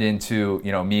turned into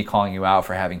me calling you out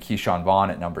for having Keyshawn Vaughn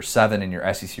at number 7 in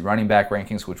your SEC running back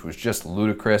rankings, which was just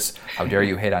ludicrous. How dare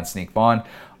you hate on Sneak Vaughn?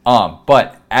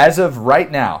 But as of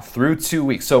right now, through 2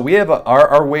 weeks, so we have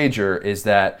our wager is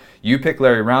that you pick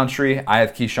Larry Roundtree, I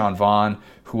have Keyshawn Vaughn.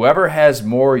 Whoever has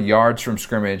more yards from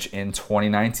scrimmage in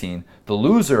 2019, the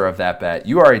loser of that bet,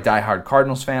 you are a diehard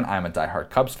Cardinals fan, I'm a diehard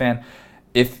Cubs fan.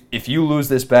 If you lose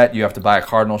this bet, you have to buy a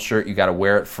Cardinals shirt. You got to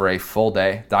wear it for a full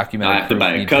day. Documented. I have to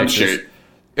buy a Cubs shirt.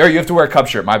 Or you have to wear a Cubs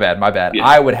shirt. My bad. Yeah.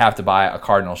 I would have to buy a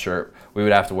Cardinal shirt. We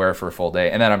would have to wear it for a full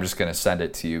day, and then I'm just going to send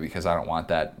it to you because I don't want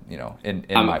that, in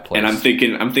my place. And I'm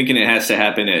thinking it has to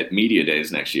happen at media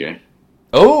days next year.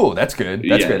 Oh, that's good.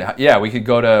 That's good. Yeah, we could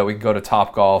go to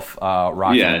Top Golf,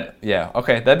 rocking. Yeah.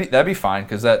 Okay, that'd be fine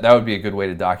because that would be a good way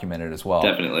to document it as well.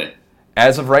 Definitely.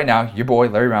 As of right now, your boy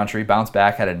Larry Roundtree bounced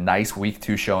back, had a nice week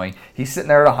 2 showing. He's sitting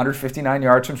there at 159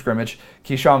 yards from scrimmage.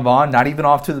 Keyshawn Vaughn, not even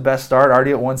off to the best start,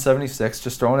 already at 176,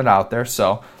 just throwing it out there.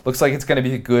 So looks like it's going to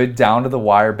be a good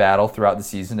down-to-the-wire battle throughout the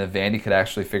season. If Vandy could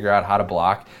actually figure out how to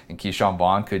block and Keyshawn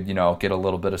Vaughn could, get a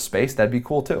little bit of space, that'd be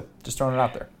cool too. Just throwing it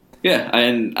out there. Yeah,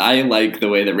 and I like the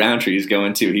way that Roundtree is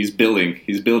going too. He's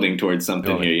building towards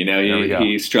something here.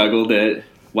 He struggled at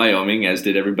Wyoming, as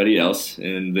did everybody else,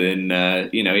 and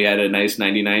then he had a nice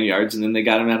 99 yards, and then they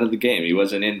got him out of the game. He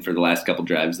wasn't in for the last couple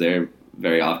drives there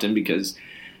very often because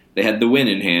they had the win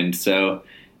in hand. So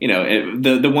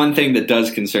the one thing that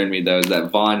does concern me though is that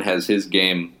Vaughn has his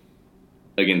game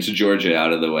against Georgia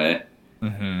out of the way,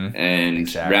 and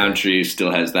exactly. Roundtree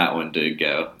still has that one to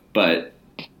go, but.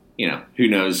 Who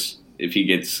knows if he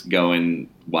gets going,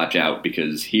 watch out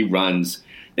because he runs.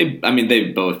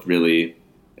 They both really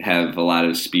have a lot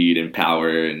of speed and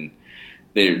power, and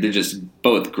they're just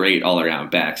both great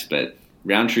all-around backs, but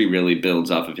Roundtree really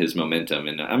builds off of his momentum,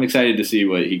 and I'm excited to see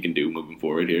what he can do moving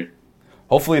forward here.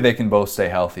 Hopefully they can both stay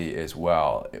healthy as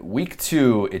well. Week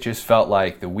 2, it just felt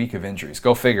like the week of injuries.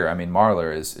 Go figure.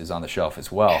 Marler is on the shelf as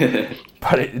well.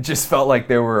 But it just felt like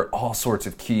there were all sorts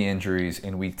of key injuries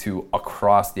in week 2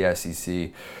 across the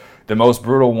SEC. The most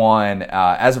brutal one,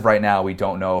 as of right now, we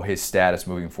don't know his status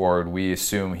moving forward. We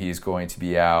assume he's going to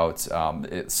be out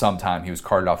sometime. He was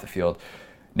carted off the field.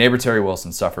 Neighbor Terry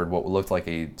Wilson suffered what looked like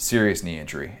a serious knee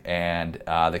injury, and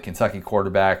the Kentucky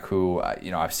quarterback who,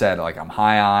 I've said, I'm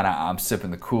high on, I'm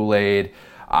sipping the Kool-Aid.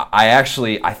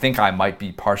 I think I might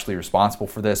be partially responsible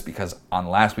for this because on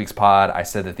last week's pod, I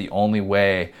said that the only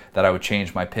way that I would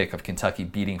change my pick of Kentucky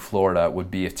beating Florida would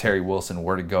be if Terry Wilson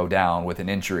were to go down with an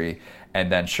injury,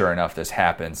 and then sure enough, this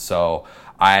happened. So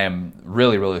I am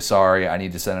really, really sorry. I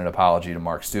need to send an apology to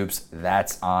Mark Stoops.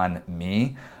 That's on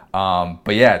me.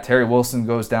 But yeah, Terry Wilson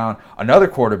goes down. Another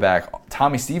quarterback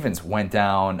Tommy Stevens went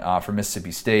down for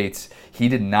Mississippi State. He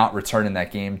did not return in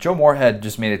that game. Joe Moorhead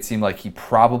just made it seem like he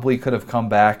probably could have come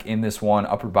back in this one,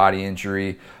 upper body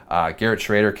injury. Garrett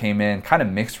Schrader came in, kind of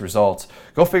mixed results.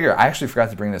 Go figure, I actually forgot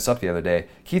to bring this up the other day.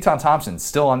 Keaton Thompson,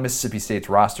 still on Mississippi State's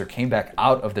roster, came back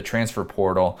out of the transfer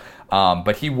portal,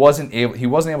 but he wasn't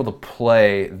able to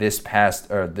play this past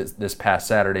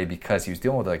Saturday because he was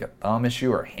dealing with like a thumb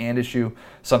issue or a hand issue,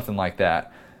 something like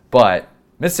that. But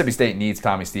Mississippi State needs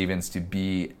Tommy Stevens to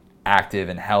be active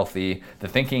and healthy. The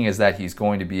thinking is that he's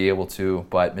going to be able to,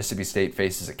 but Mississippi State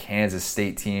faces a Kansas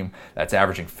State team that's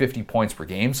averaging 50 points per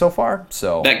game so far.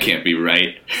 So that can't be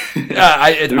right.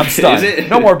 I'm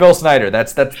stunned. No more Bill Snyder.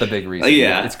 That's the big reason.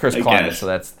 Yeah, it's Chris Columbus, so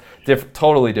that's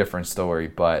totally different story.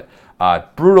 But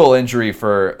brutal injury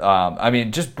for,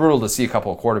 just brutal to see a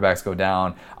couple of quarterbacks go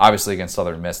down. Obviously against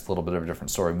Southern Miss, a little bit of a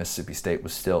different story. Mississippi State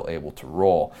was still able to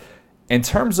roll. In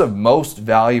terms of most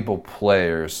valuable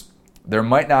players, there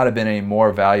might not have been a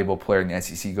more valuable player in the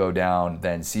SEC go down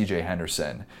than C.J.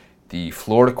 Henderson, the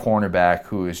Florida cornerback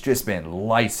who has just been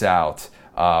lights out,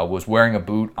 was wearing a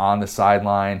boot on the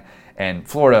sideline, and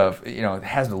Florida,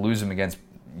 has to lose him against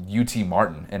UT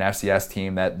Martin, an FCS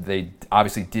team that they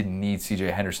obviously didn't need C.J.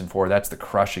 Henderson for. That's the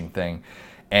crushing thing.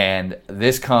 And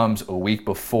this comes a week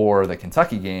before the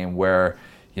Kentucky game where,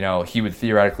 he would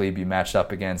theoretically be matched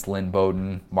up against Lynn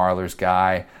Bowden, Marler's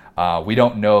guy. We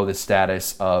don't know the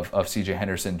status of C.J.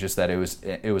 Henderson, just that it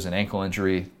was an ankle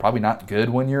injury. Probably not good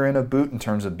when you're in a boot in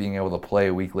terms of being able to play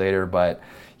a week later, but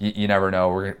you never know.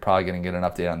 We're probably going to get an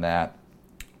update on that.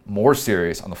 More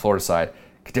serious on the Florida side,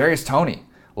 Kadarius Toney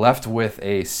left with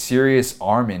a serious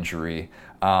arm injury.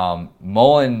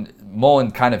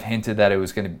 Mullen kind of hinted that it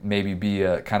was going to maybe be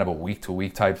a kind of a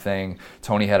week-to-week type thing.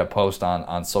 Toney had a post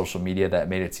on social media that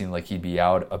made it seem like he'd be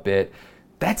out a bit.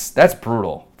 That's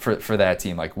brutal for that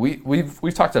team. Like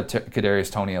we've talked about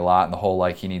Kadarius Toney a lot and the whole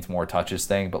he needs more touches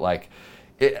thing, but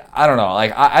I don't know.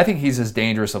 I think he's as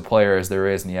dangerous a player as there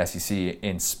is in the SEC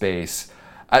in space.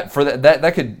 For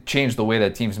that could change the way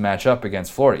that teams match up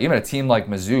against Florida. Even a team like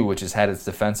Mizzou, which has had its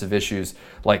defensive issues,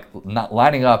 not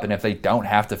lining up, and if they don't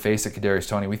have to face a Kadarius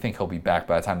Toney, we think he'll be back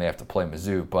by the time they have to play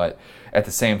Mizzou. But at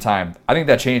the same time, I think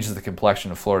that changes the complexion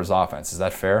of Florida's offense. Is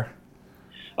that fair?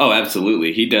 Oh,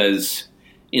 absolutely. He does.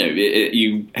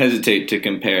 You hesitate to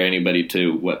compare anybody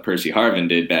to what Percy Harvin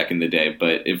did back in the day,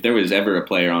 but if there was ever a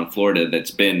player on Florida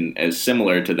that's been as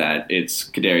similar to that, it's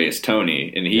Kadarius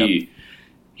Toney, and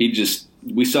he just.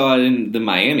 We saw it in the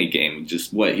Miami game,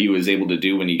 just what he was able to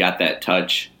do when he got that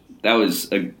touch. That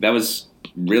was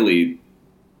really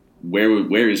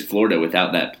where is Florida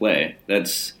without that play? That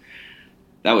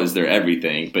was their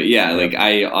everything. But yeah,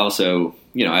 I also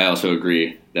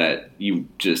agree that you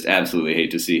just absolutely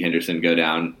hate to see Henderson go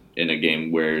down in a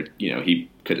game where he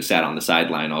could have sat on the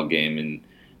sideline all game and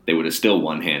they would have still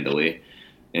won handily.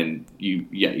 And you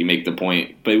make the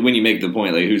point, but when you make the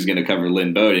point, who's going to cover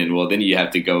Lynn Bowden? Well, then you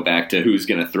have to go back to who's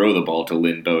going to throw the ball to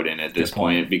Lynn Bowden at this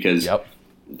point, because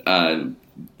I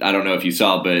don't know if you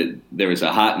saw, but there was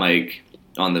a hot mic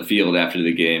on the field after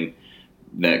the game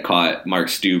that caught Mark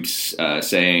Stoops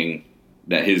saying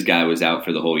that his guy was out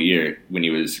for the whole year when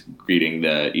he was greeting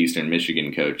the Eastern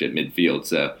Michigan coach at midfield.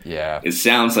 So it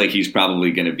sounds like he's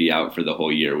probably going to be out for the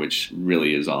whole year, which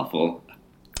really is awful.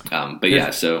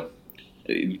 So.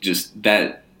 Just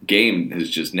that game has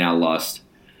just now lost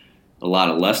a lot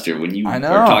of luster. When you are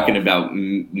talking about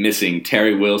missing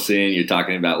Terry Wilson, you're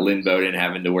talking about Lynn Bowden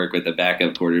having to work with a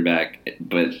backup quarterback,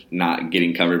 but not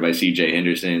getting covered by C.J.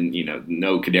 Henderson.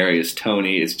 No Kadarius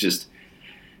Toney.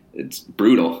 It's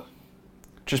brutal.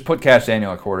 Just put Cash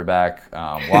Daniel at quarterback,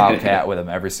 Wildcat with him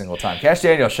every single time. Cash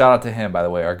Daniel, shout out to him, by the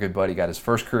way. Our good buddy got his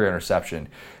first career interception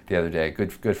the other day.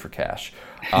 Good for Cash.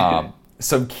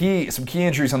 Some key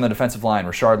injuries on the defensive line.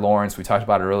 Rashard Lawrence, we talked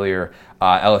about it earlier,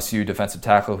 LSU defensive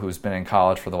tackle who's been in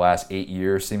college for the last 8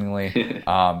 years, seemingly.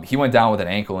 He went down with an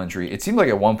ankle injury. It seemed like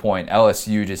at one point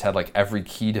LSU just had every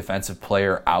key defensive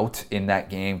player out in that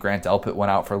game. Grant Delpit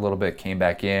went out for a little bit, came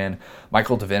back in.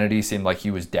 Michael Divinity seemed like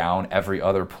he was down every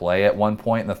other play at one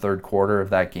point in the third quarter of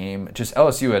that game. Just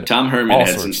LSU had Tom Herman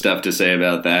had some stuff to say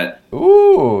about that.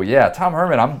 Ooh, yeah, Tom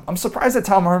Herman. I'm surprised that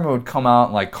Tom Herman would come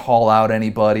out and call out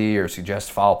anybody or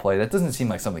suggest foul play. That doesn't seem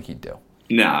like something he'd do.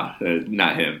 No,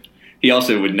 not him. He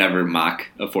also would never mock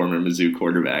a former Mizzou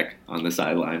quarterback on the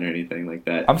sideline or anything like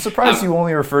that. I'm surprised you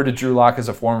only referred to Drew Lock as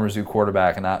a former Mizzou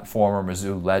quarterback and not former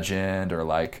Mizzou legend or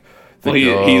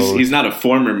he's not a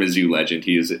former Mizzou legend.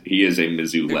 He is a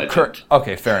Mizzou legend.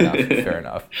 Okay, fair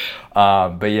enough.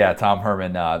 But yeah, Tom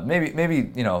Herman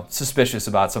maybe suspicious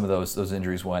about some of those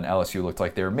injuries when LSU looked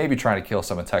like they were maybe trying to kill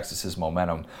some of Texas's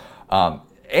momentum.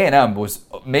 A&M was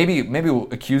maybe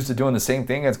accused of doing the same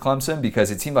thing as Clemson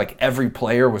because it seemed like every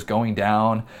player was going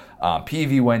down.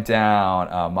 Peavy went down,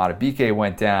 Matabike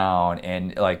went down,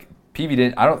 and like Peavy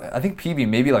didn't. I think Peavy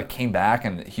maybe like came back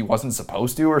and he wasn't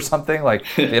supposed to or something. Like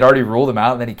they'd already ruled him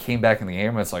out, and then he came back in the game,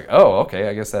 and it's like, oh, okay,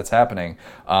 I guess that's happening.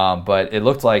 But it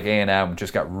looked like A&M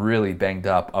just got really banged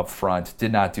up front.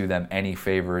 Did not do them any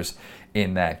favors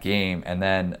in that game. And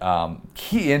then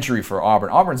key injury for Auburn.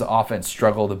 Auburn's offense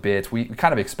struggled a bit. We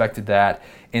kind of expected that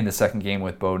in the second game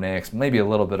with Bo Nix. Maybe a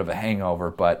little bit of a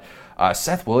hangover, but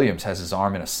Seth Williams has his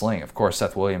arm in a sling. Of course,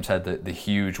 Seth Williams had the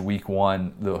huge week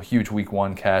one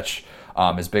catch,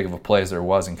 as big of a play as there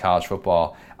was in college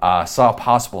football. Saw a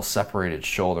possible separated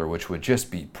shoulder, which would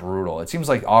just be brutal. It seems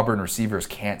like Auburn receivers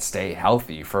can't stay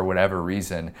healthy for whatever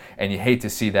reason, and you hate to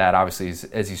see that, obviously,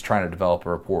 as he's trying to develop a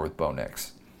rapport with Bo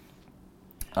Nix.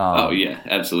 Oh, yeah,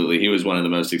 absolutely. He was one of the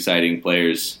most exciting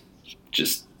players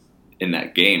just in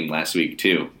that game last week,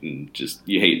 too. And just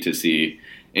you hate to see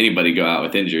anybody go out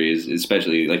with injuries,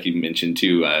 especially, like you mentioned,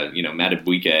 too,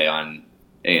 Matabike on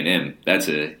A&M. That's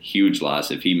a huge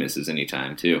loss if he misses any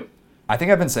time, too. I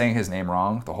think I've been saying his name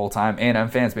wrong the whole time. A&M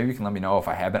fans, maybe you can let me know if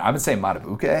I have been. I've been saying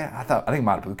Matabike. I think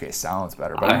Matabike sounds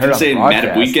better. But I've been saying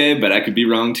Matabike, but I could be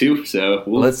wrong, too. So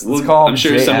let's call him I'm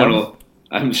sure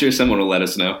someone will let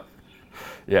us know.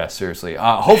 Yeah, seriously.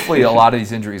 Hopefully, a lot of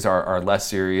these injuries are less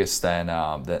serious than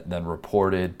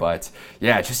reported. But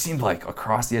yeah, it just seemed like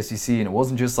across the SEC, and it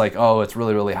wasn't just like, oh, it's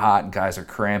really, really hot and guys are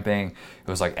cramping. It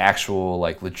was like actual,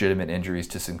 like legitimate injuries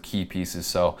to some key pieces.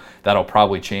 So that'll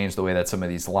probably change the way that some of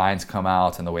these lines come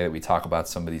out and the way that we talk about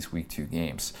some of these Week 2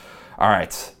 games. All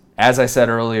right. As I said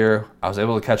earlier, I was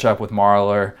able to catch up with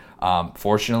Marler.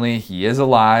 Fortunately, he is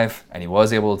alive, and he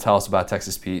was able to tell us about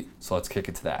Texas Pete. So let's kick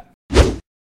it to that.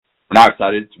 We're now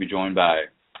excited to be joined by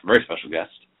a very special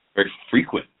guest, very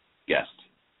frequent guest,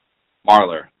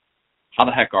 Marler. How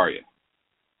the heck are you?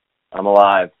 I'm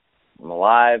alive.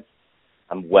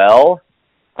 I'm well.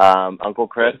 Uncle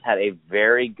Chris had a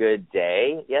very good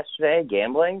day yesterday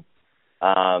gambling.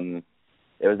 It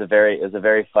was a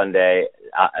very fun day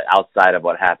outside of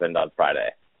what happened on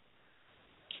Friday.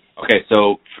 Okay,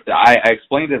 so I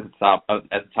explained it at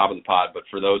the top of the pod, but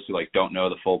for those who don't know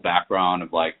the full background of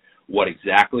what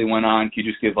exactly went on, can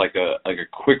you just give a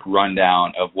quick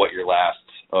rundown of what your last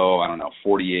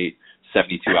 48,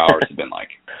 72 hours have been like?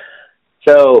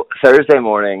 So Thursday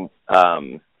morning,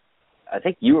 I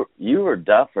think you or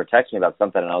Duff were texting me about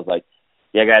something, and I was like,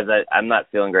 yeah, guys, I'm not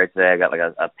feeling great today. I got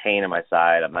a pain in my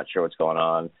side. I'm not sure what's going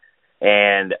on.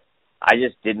 And I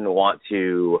just didn't want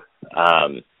to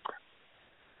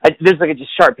there's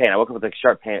a sharp pain. I woke up with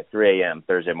sharp pain at 3 a.m.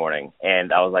 Thursday morning,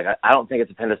 and I was like, I don't think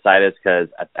it's appendicitis because,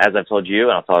 as I've told you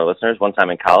and I'll tell our listeners, one time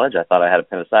in college I thought I had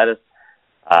appendicitis.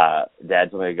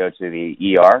 Dad told me to go to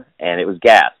the ER, and it was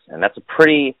gas, and that's a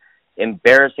pretty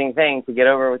embarrassing thing to get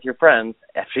over with your friends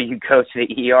after you go to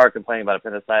the ER complaining about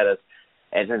appendicitis,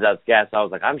 and it turns out it's gas. So I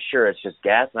was like, I'm sure it's just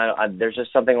gas, and there's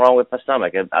just something wrong with my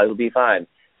stomach. It'll be fine.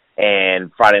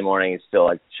 And Friday morning is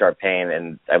still sharp pain,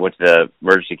 and I went to the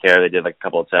emergency care. They did a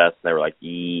couple of tests, and they were like,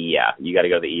 yeah, you got to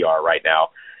go to the ER right now.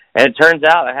 And it turns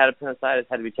out I had appendicitis,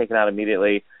 had to be taken out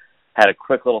immediately, had a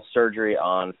quick little surgery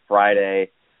on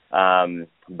Friday,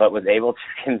 but was able to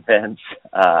convince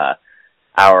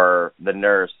the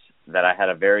nurse that I had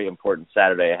a very important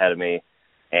Saturday ahead of me,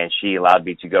 and she allowed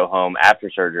me to go home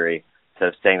after surgery instead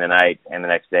of staying the night and the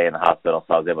next day in the hospital,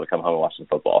 so I was able to come home and watch some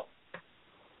football.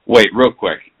 Wait, real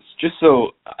quick. Just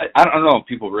so, I don't know if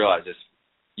people realize this,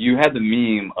 you had the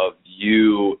meme of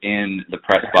you in the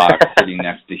press box sitting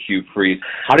next to Hugh Freeze.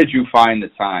 How did you find the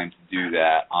time to do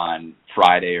that on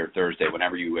Friday or Thursday,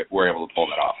 whenever you were able to pull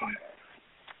that off?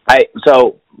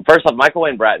 So, first off, Michael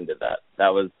Wayne Bratton did that.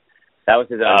 That was his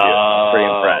own deal. I was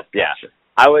pretty impressed. Yeah. Gotcha.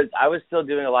 I was still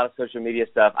doing a lot of social media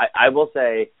stuff. I will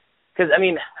say, because,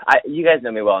 you guys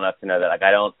know me well enough to know that,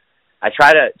 I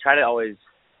try to always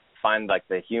find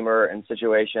the humor in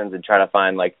situations and try to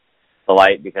find the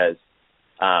light because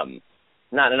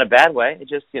not in a bad way. It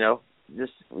just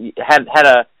had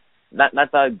a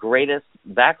not the greatest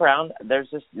background. There's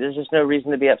just no reason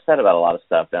to be upset about a lot of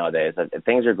stuff nowadays.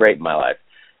 Things are great in my life.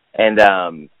 And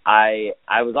I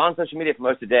was on social media for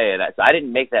most of the day, and I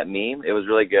didn't make that meme. It was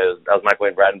really good. That was Michael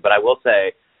Wayne Bratton. But I will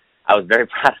say I was very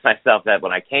proud of myself that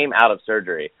when I came out of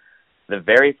surgery, the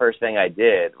very first thing I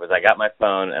did was I got my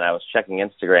phone and I was checking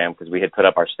Instagram because we had put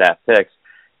up our staff picks,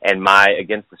 and my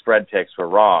against the spread picks were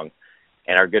wrong.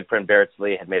 And our good friend Barrett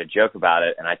Slee had made a joke about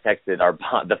it, and I texted our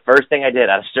boss. The first thing I did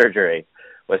out of surgery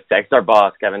was text our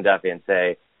boss, Kevin Duffy, and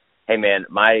say, hey, man,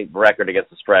 my record against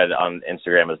the spread on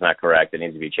Instagram is not correct. It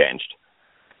needs to be changed.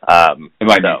 It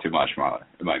might be too much, Marler.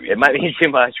 It might be too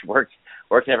much. Work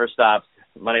never stops.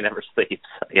 Money never sleeps.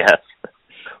 Yes.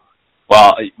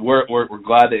 Well, we're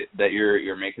glad that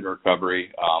you're making a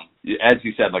recovery. As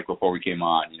you said, like before we came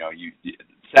on,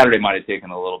 Saturday might have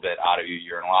taken a little bit out of you.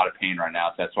 You're in a lot of pain right now,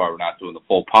 so that's why we're not doing the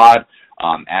full pod.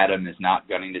 Adam is not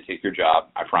gunning to take your job,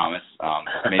 I promise.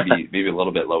 Maybe a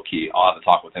little bit low key. I'll have to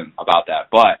talk with him about that.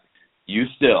 But you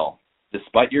still,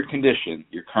 despite your condition,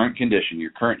 your current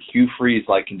Hugh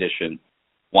Freeze-like condition,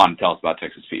 want to tell us about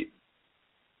Texas Pete.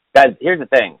 Guys, here's the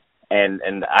thing, and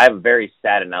I have a very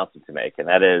sad announcement to make, and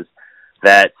that is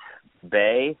that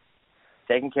Bay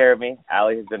taking care of me.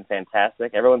 Allie has been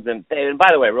fantastic. Everyone's been, and by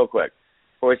the way, real quick,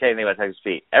 before we say anything about Texas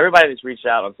Pete, everybody that's reached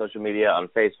out on social media, on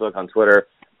Facebook, on Twitter,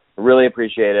 really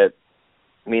appreciate it.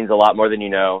 It means a lot more than you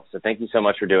know, so thank you so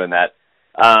much for doing that.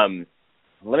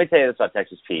 Let me tell you this about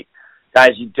Texas Pete.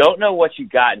 Guys, you don't know what you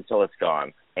got until it's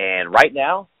gone. And right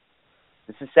now,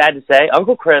 this is sad to say,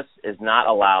 Uncle Chris is not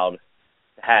allowed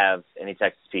to have any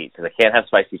Texas Pete because I can't have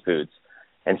spicy foods.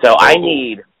 And so I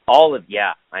need all of,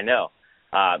 I know.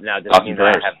 Now, does it mean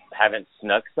that I haven't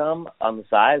snuck some on the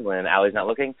side when Allie's not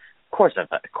looking? Of course I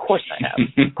have.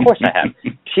 Of course I have.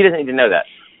 She doesn't need to know that.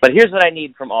 But here's what I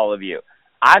need from all of you.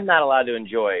 I'm not allowed to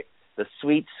enjoy the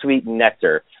sweet, sweet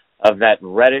nectar of that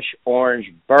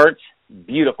reddish-orange, burnt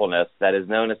beautifulness that is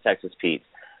known as Texas Pete.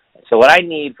 So what I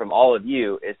need from all of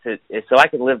you is so I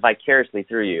can live vicariously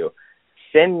through you,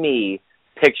 send me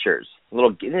pictures. I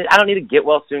don't need a get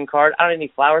well soon card. I don't need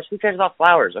any flowers. Who cares about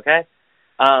flowers, okay?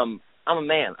 I'm a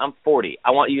man. I'm 40.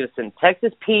 I want you to send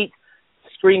Texas Pete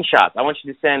screenshots. I want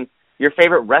you to send your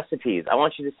favorite recipes. I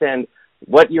want you to send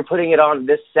what you're putting it on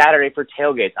this Saturday for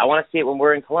tailgates. I want to see it when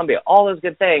we're in Columbia. All those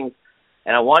good things.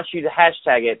 And I want you to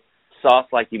hashtag it sauce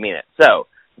like you mean it. So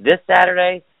this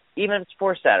Saturday, even if it's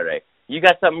for Saturday, you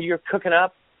got something you're cooking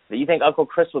up that you think Uncle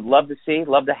Chris would love to see,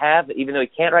 love to have, even though he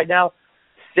can't right now,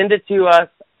 send it to us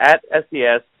at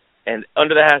SDS and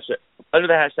under the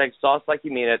hashtag sauce like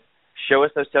you mean it. Show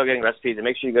us those tailgating recipes and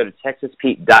make sure you go to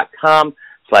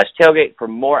texaspete.com/tailgate for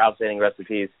more outstanding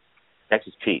recipes.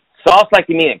 Texas Pete. Sauce like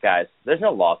you mean it, guys. There's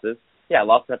no losses. Yeah,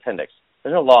 lost an appendix.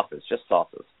 There's no losses, just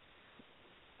sauces.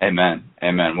 Amen.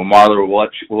 Well, Marler, we'll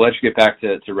let you get back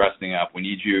to resting up. We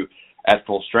need you at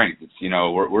full strength. It's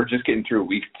we're just getting through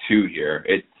week 2 here.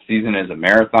 Season is a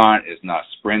marathon. It's not a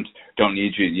sprint. Don't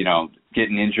need you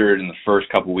getting injured in the first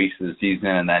couple weeks of the season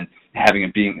and then having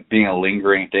it being a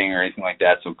lingering thing or anything like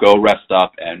that. So go rest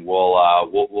up, and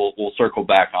we'll circle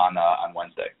back on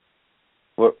Wednesday.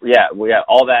 We got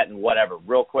all that and whatever.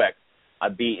 Real quick,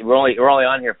 we're only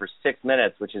on here for 6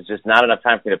 minutes, which is just not enough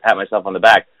time for me to pat myself on the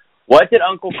back. What did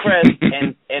Uncle Chris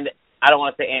and I don't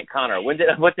want to say Aunt Connor. What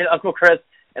did Uncle Chris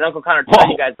and Uncle Connor tell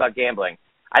you guys about gambling?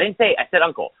 I said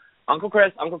Uncle. Uncle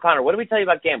Chris, Uncle Connor, what did we tell you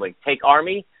about gambling? Take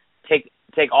Army, take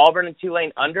Auburn and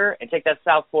Tulane under, and take that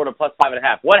South Florida plus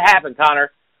 5.5. What happened,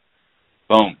 Connor?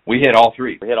 Boom. We hit all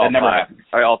 3. We hit all that 5. Never happens.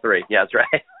 All right, all 3. Yeah, that's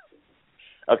right.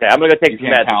 Okay, I'm gonna go take some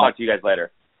meds. I'll talk to you guys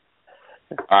later.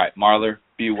 All right, Marler,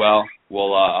 be well.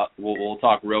 We'll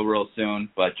talk real soon,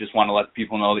 but just want to let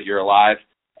people know that you're alive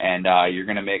and you're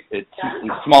gonna make it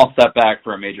a small setback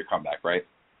for a major comeback, right?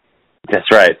 That's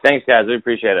right. Thanks, guys. We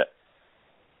appreciate it.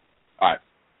 All right,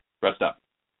 rest up.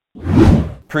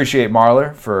 Appreciate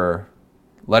Marler for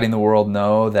letting the world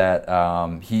know that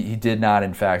he did not,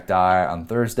 in fact, die on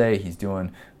Thursday. He's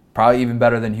doing probably even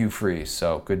better than Hugh Freeze,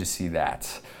 so good to see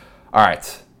that. All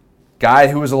right, guy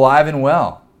who was alive and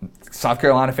well. South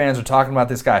Carolina fans are talking about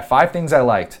this guy. 5 things I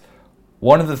liked.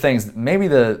 One of the things, maybe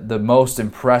the most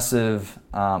impressive,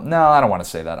 no, I don't want to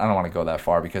say that. I don't want to go that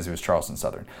far because he was Charleston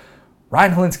Southern.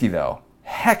 Ryan Hilinski, though,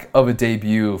 heck of a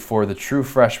debut for the true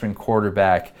freshman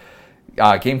quarterback.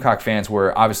 Gamecock fans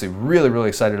were obviously really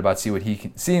excited about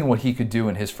seeing what he could do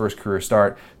in his first career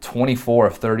start. 24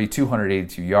 of 30,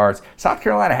 282 yards. South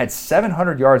Carolina had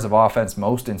 700 yards of offense,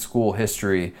 most in school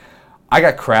history. I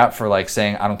got crap for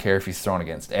saying I don't care if he's thrown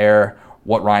against air.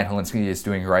 What Ryan Hilinski is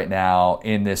doing right now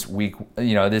in this week,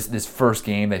 this first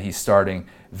game that he's starting,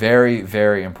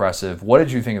 very impressive. What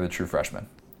did you think of the true freshman?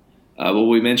 Well,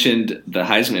 we mentioned the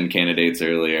Heisman candidates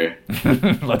earlier.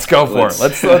 Let's go for it.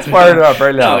 Let's fire it up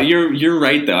right now. No, you're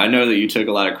right though. I know that you took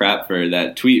a lot of crap for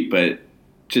that tweet, but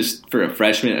just for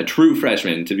a true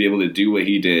freshman, to be able to do what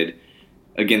he did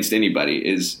against anybody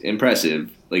is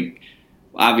impressive.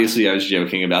 Obviously, I was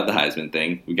joking about the Heisman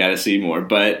thing. We got to see more,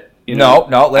 but no.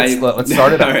 Let's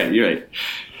start it up. All right, you're right.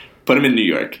 Put him in New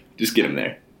York. Just get him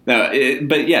there. No,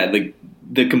 but yeah,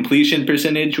 the completion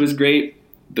percentage was great.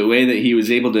 The way that he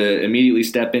was able to immediately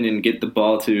step in and get the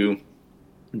ball to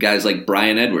guys like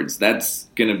Brian Edwards. That's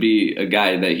going to be a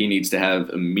guy that he needs to have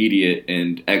immediate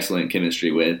and excellent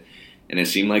chemistry with. And it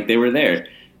seemed like they were there.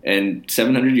 And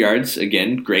 700 yards,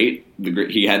 again, great.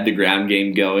 He had the ground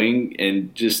game going,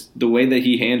 and just the way that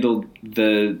he handled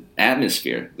the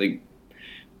atmosphere. Like,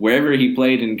 wherever he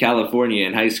played in California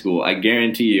in high school, I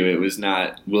guarantee you it was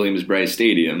not Williams-Brice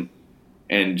Stadium.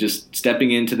 And just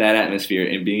stepping into that atmosphere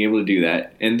and being able to do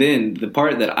that. And then the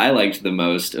part that I liked the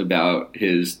most about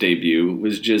his debut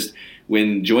was just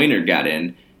when Joyner got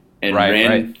in and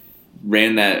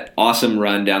ran that awesome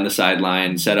run down the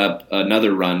sideline, set up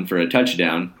another run for a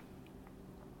touchdown.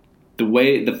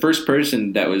 The first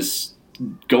person that was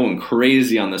going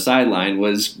crazy on the sideline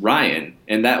was Ryan,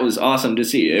 and that was awesome to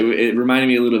see. It reminded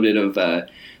me a little bit of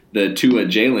the Tua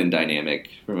Jalen dynamic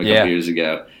from a couple years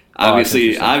ago.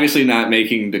 Obviously not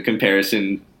making the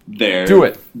comparison there. Do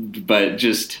it. But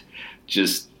just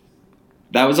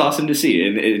that was awesome to see.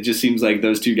 And it just seems like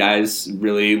those two guys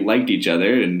really liked each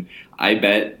other, and I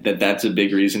bet that that's a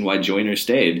big reason why Joyner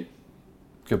stayed.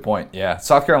 Good point. Yeah.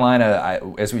 South Carolina,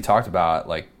 as we talked about,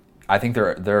 like, I think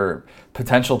their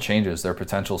potential changes, their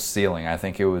potential ceiling, I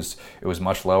think it was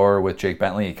much lower with Jake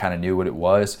Bentley. He kind of knew what it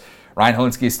was. Ryan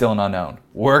Hilinski is still an unknown.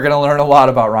 We're going to learn a lot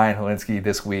about Ryan Hilinski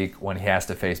this week when he has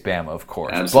to face Bama, of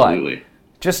course. Absolutely. But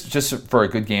just for a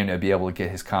good game to be able to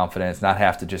get his confidence, not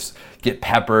have to just get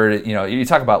peppered. You know, you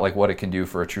talk about like what it can do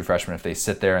for a true freshman if they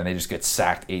sit there and they just get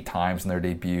sacked 8 times in their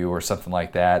debut or something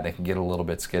like that. They can get a little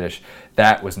bit skittish.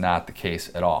 That was not the case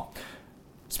at all.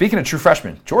 Speaking of true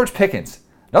freshmen, George Pickens.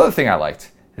 Another thing I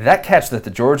liked, that catch that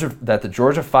the Georgia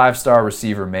 5-star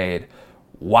receiver made.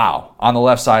 Wow, on the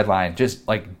left sideline, just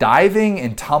like diving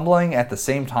and tumbling at the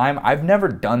same time. I've never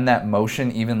done that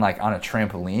motion even like on a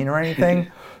trampoline or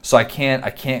anything, so I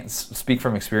can't speak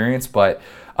from experience, but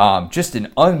just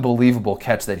an unbelievable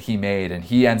catch that he made, and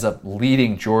he ends up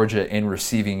leading Georgia in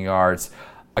receiving yards.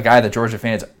 A guy that Georgia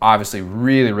fans obviously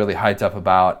really, really hyped up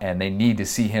about, and they need to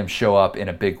see him show up in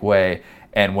a big way.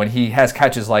 And when he has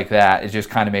catches like that, it just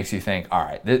kind of makes you think, all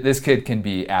right, this kid can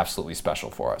be absolutely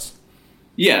special for us.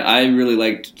 Yeah, I really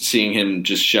liked seeing him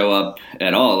just show up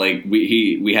at all. Like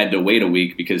we had to wait a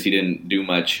week because he didn't do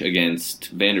much against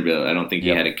Vanderbilt. I don't think he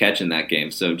had a catch in that game.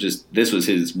 So just this was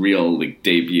his real like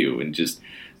debut, and just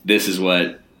this is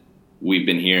what we've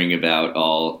been hearing about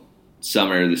all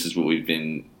summer. This is what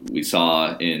we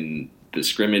saw in the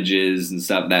scrimmages and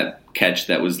stuff. That catch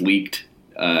that was leaked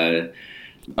via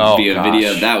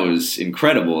video, that was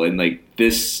incredible. And like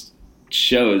this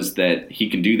shows that he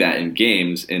can do that in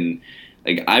games. And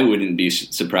like, I wouldn't be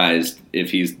surprised if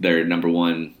he's their number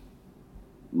one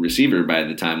receiver by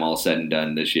the time all said and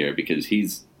done this year, because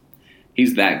he's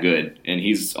that good, and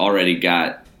he's already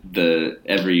got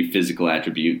every physical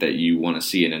attribute that you want to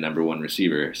see in a number one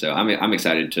receiver. So I'm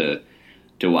excited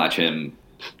to watch him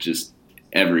just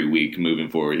every week moving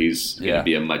forward. He's going to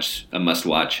be a must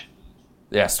watch.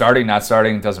 Yeah, starting, not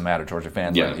starting, doesn't matter, Georgia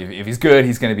fans. Yeah. Like, if he's good,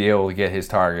 he's going to be able to get his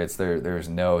targets. There's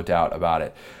no doubt about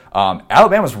it.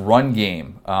 Alabama's run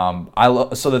game.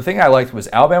 So the thing I liked was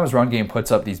Alabama's run game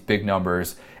puts up these big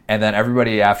numbers, and then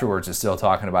everybody afterwards is still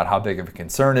talking about how big of a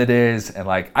concern it is. And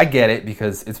like, I get it,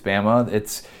 because it's Bama.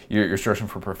 It's you're searching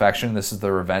for perfection. This is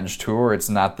the revenge tour. It's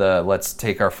not the let's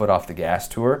take our foot off the gas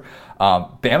tour.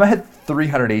 Bama had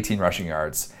 318 rushing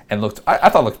yards and I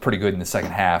thought looked pretty good in the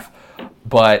second half.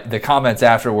 But the comments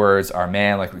afterwards are,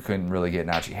 man, like we couldn't really get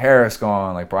Najee Harris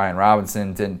going. Like Brian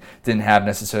Robinson didn't have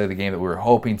necessarily the game that we were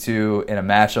hoping to in a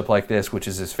matchup like this, which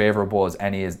is as favorable as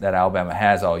any that Alabama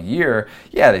has all year.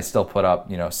 Yeah, they still put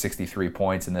up 63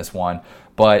 points in this one.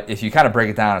 But if you kind of break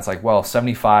it down, it's like, well,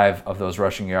 75 of those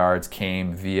rushing yards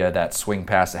came via that swing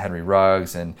pass to Henry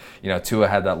Ruggs, and Tua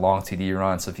had that long TD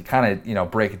run. So if you kind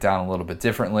of break it down a little bit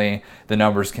differently, the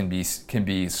numbers can be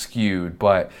skewed.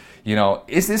 But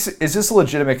is this a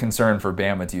legitimate concern for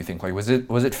Bama, do you think? Like, was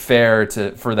it fair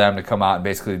for them to come out and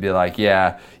basically be like,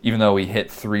 yeah, even though we hit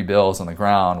 3 bills on the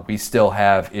ground, we still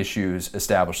have issues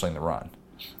establishing the run?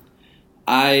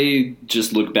 I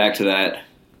just look back to that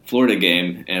Florida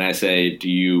game and I say, do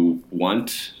you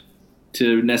want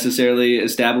to necessarily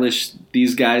establish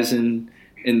these guys in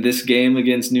this game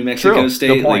against New Mexico True. State?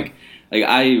 Good point. Like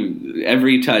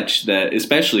every touch that,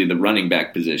 especially the running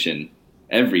back position,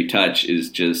 every touch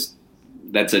is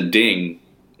that's a ding,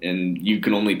 and you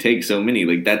can only take so many.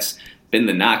 Like, that's been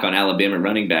the knock on Alabama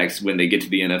running backs when they get to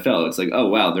the NFL. It's like, oh,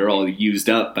 wow, they're all used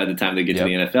up by the time they get to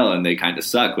the NFL, and they kind of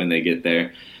suck when they get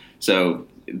there. So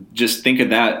just think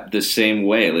of that the same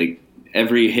way. Like,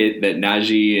 every hit that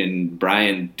Najee and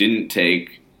Brian didn't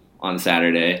take on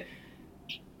Saturday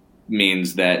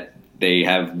means that they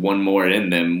have one more in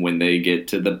them when they get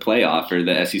to the playoff or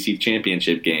the SEC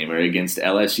championship game or against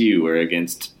LSU or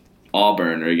against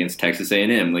Auburn or against Texas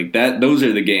A&M. Like that, those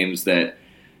are the games that,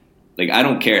 like, I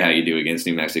don't care how you do against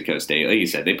New Mexico State. Like you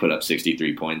said, they put up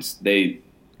 63 points. They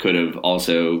could have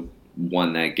also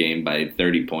won that game by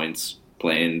 30 points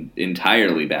playing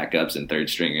entirely backups and third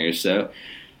stringers. So,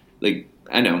 like,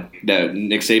 I know that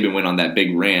Nick Saban went on that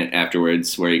big rant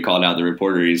afterwards where he called out the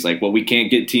reporter. He's like, well, we can't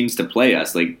get teams to play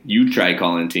us. Like, you try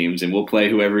calling teams and we'll play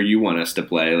whoever you want us to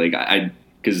play. Like,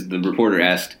 because the reporter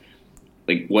asked,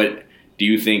 like, what do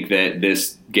you think that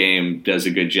this game does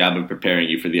a good job of preparing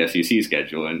you for the SEC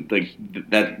schedule? And, like,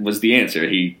 that was the answer.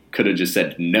 He could have just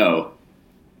said no.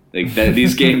 Like,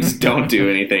 these games don't do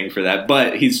anything for that.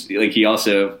 But he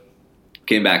also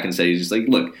came back and said, he's just like,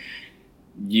 look,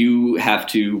 you have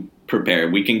to prepare.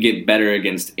 We can get better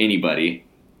against anybody.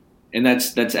 And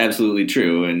that's absolutely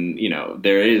true. And, you know,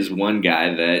 there is one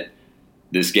guy that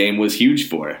this game was huge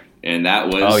for, and that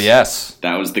was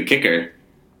that was the kicker.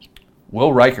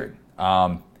 Will Reichard.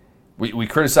 We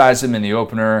criticized him in the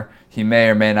opener. He may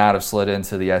or may not have slid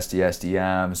into the SDS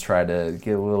DMs, tried to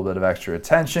get a little bit of extra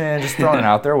attention, just throwing it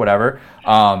out there, whatever.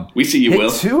 We see you,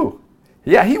 Will. Two.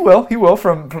 Yeah, he will. He will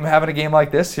from having a game like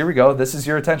this. Here we go. This is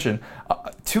your attention.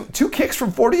 Two kicks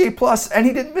from 48 plus, and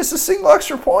he didn't miss a single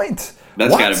extra point.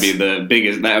 That's got to be the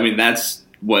biggest. I mean, that's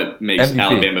what makes MVP.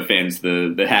 Alabama fans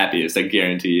the happiest. I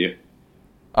guarantee you.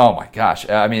 Oh my gosh!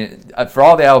 I mean, for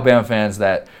all the Alabama fans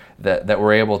that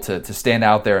were able to stand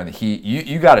out there in the heat,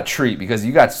 you got a treat because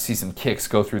you got to see some kicks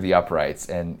go through the uprights,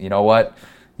 and you know what?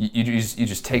 You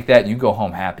just take that and you go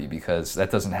home happy because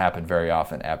that doesn't happen very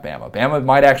often at Bama. Bama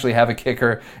might actually have a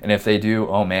kicker, and if they do,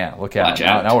 oh man, look out!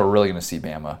 Now we're really going to see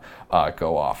Bama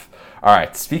go off. All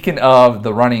right. Speaking of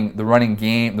the running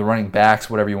game, the running backs,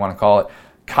 whatever you want to call it,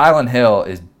 Kylan Hill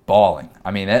is balling.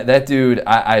 I mean, that dude.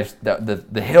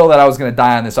 The hill that I was going to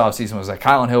die on this offseason was that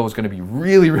Kylan Hill was going to be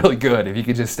really, really good if he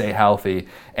could just stay healthy,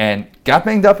 and got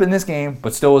banged up in this game,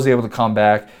 but still was able to come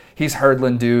back. He's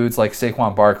hurdling dudes like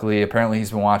Saquon Barkley. Apparently, he's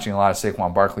been watching a lot of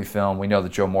Saquon Barkley film. We know the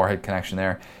Joe Moorhead connection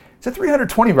there. He's at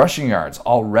 320 rushing yards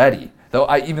already.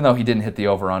 Even though he didn't hit the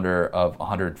over-under of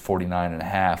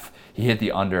 149.5, he hit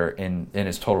the under in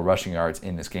his total rushing yards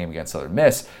in this game against Southern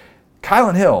Miss.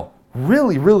 Kylan Hill,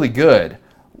 really, really good.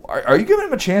 Are you giving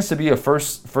him a chance to be a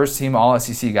first-team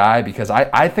All-SEC guy? Because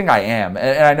I think I am.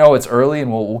 And I know it's early,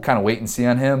 and we'll kind of wait and see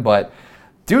on him. But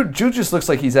dude just looks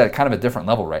like he's at kind of a different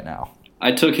level right now.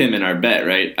 I took him in our bet,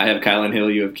 right? I have Kylan Hill,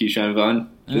 you have Keyshawn Vaughn.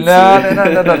 No.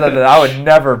 I would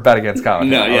never bet against Kylan Hill.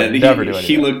 No, yeah, never do it.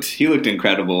 He looked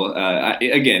incredible.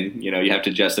 Again, you know, you have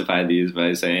to justify these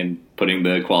by saying putting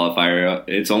the qualifier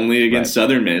up. It's only against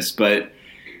Southern Miss, but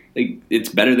like, it's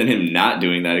better than him not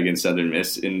doing that against Southern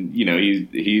Miss. And you know,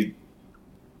 he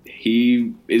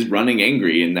is running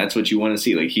angry, and that's what you want to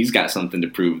see. Like, he's got something to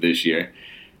prove this year.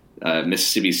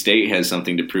 Mississippi State has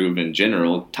something to prove in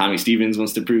general. Tommy Stevens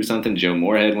wants to prove something. Joe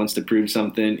Moorhead wants to prove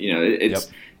something. You know,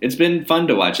 it's been fun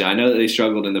to watch. I know that they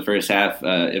struggled in the first half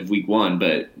of week one,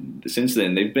 but since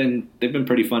then they've been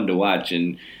pretty fun to watch.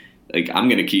 And like, I'm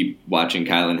going to keep watching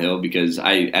Kylan Hill because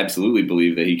I absolutely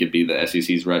believe that he could be the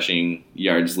SEC's rushing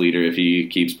yards leader if he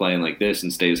keeps playing like this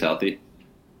and stays healthy.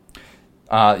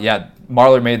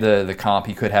 Marler made the comp.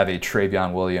 He could have a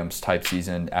Travion Williams type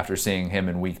season after seeing him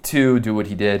in week 2 do what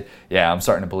he did. Yeah, I'm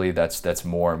starting to believe that's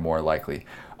more and more likely.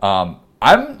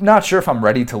 I'm not sure if I'm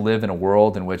ready to live in a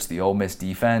world in which the Ole Miss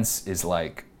defense is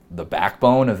like the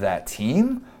backbone of that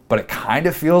team, but it kind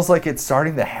of feels like it's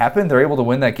starting to happen. They're able to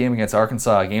win that game against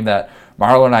Arkansas, a game that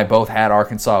Marler and I both had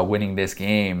Arkansas winning this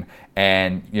game.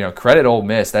 And, you know, credit Ole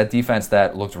Miss, that defense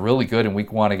that looked really good in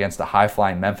week 1 against the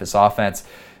high-flying Memphis offense.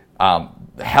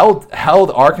 Held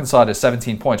Arkansas to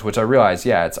 17 points, which I realize,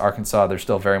 it's Arkansas. They're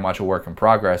still very much a work in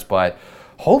progress, but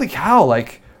holy cow,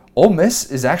 like, Ole Miss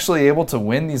is actually able to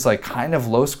win these like kind of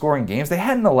low-scoring games. They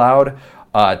hadn't allowed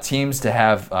teams to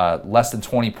have less than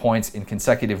 20 points in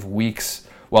consecutive weeks.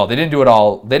 Well, they didn't do it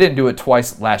all. They didn't do it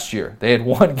twice last year. They had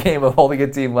one game of holding a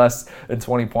team less than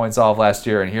 20 points off last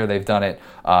year, and here they've done it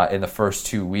in the first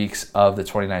 2 weeks of the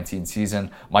 2019 season.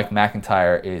 Mike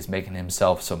McIntyre is making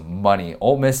himself some money.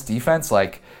 Ole Miss defense,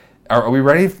 like, are we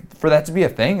ready for that to be a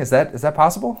thing? Is that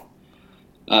possible?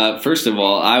 First of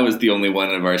all, I was the only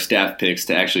one of our staff picks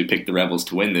to actually pick the Rebels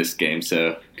to win this game,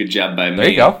 so good job by me. There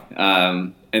you go.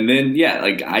 And then,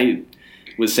 like I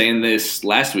was saying this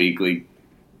last week, like,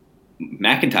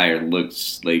 McIntyre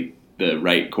looks like the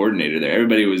right coordinator there.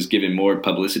 Everybody was giving more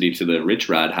publicity to the Rich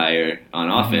Rod hire on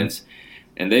offense,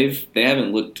 and they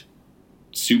haven't looked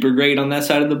super great on that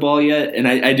side of the ball yet. And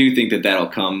I do think that that'll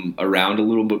come around a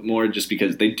little bit more just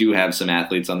because they do have some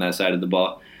athletes on that side of the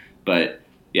ball. But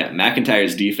yeah,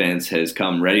 McIntyre's defense has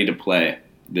come ready to play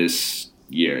this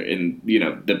year. And,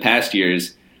 the past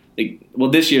years,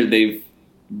 this year they've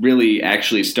really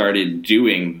actually started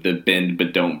doing the bend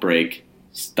but don't break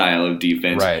style of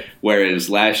defense. Right. Whereas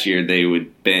last year they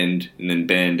would bend and then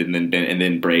bend and then bend and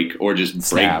then break or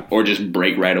just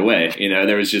break right away.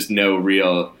 There was just no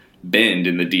real bend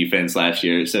in the defense last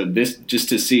year. So this, just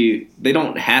to see, they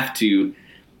don't have to,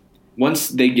 once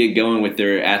they get going with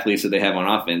their athletes that they have on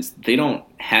offense, they don't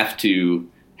have to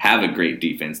have a great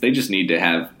defense. They just need to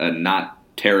have a not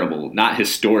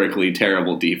historically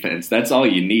terrible defense. That's all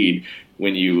you need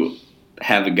when you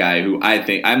have a guy who I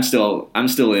think I'm still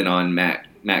in on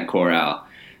Matt Corral.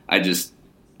 I just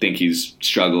think he's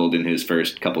struggled in his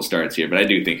first couple starts here, but I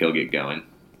do think he'll get going.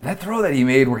 That throw that he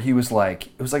made where he was it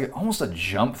was like almost a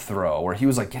jump throw where he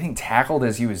was getting tackled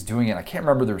as he was doing it. I can't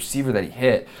remember the receiver that he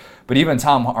hit, but even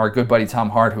our good buddy Tom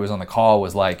Hart, who was on the call,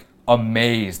 was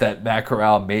amazed that Matt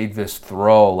Corral made this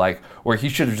throw, where he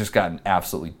should have just gotten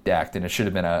absolutely decked, and it should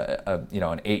have been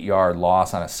an 8-yard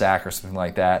loss on a sack or something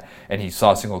like that. And he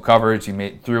saw single coverage,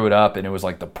 threw it up, and it was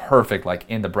the perfect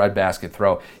in the breadbasket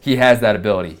throw. He has that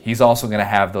ability. He's also going to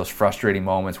have those frustrating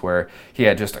moments where he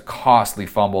had just a costly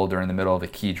fumble during the middle of a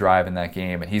key drive in that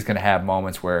game, and he's going to have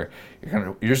moments where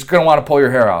you're just going to want to pull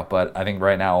your hair out. But I think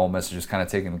right now Ole Miss is just kind of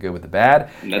taking the good with the bad.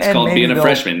 And that's called being a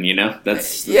freshman.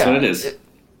 That's what it is.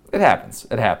 It happens.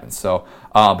 So,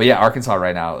 but yeah, Arkansas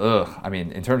right now,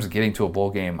 in terms of getting to a bowl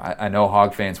game, I know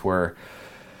Hog fans were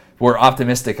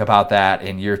optimistic about that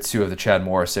in year 2 of the Chad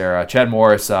Morris era. Chad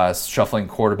Morris shuffling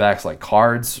quarterbacks like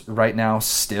cards right now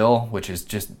still, which is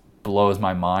just blows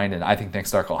my mind. And I think Nick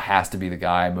Starkel has to be the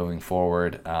guy moving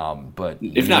forward. But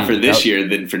if not for this year,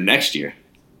 then for next year.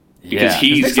 Because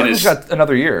he's got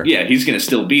another year. Yeah, he's going to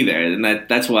still be there. And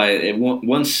that's why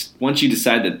once you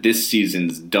decide that this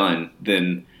season's done,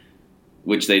 then –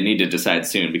 which they need to decide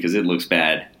soon because it looks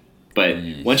bad. But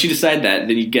once you decide that,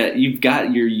 then you've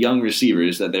got your young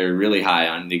receivers that they're really high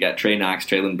on. You got Trey Knox,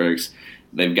 Traylon Burks.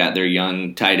 They've got their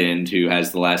young tight end who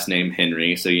has the last name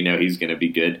Henry, so he's going to be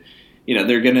good.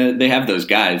 They have those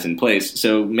guys in place.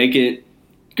 So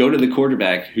go to the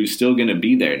quarterback who's still going to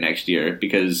be there next year,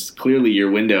 because clearly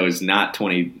your window is not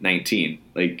 2019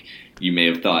 like you may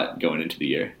have thought going into the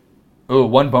year. Oh,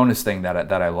 one bonus thing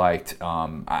that I liked.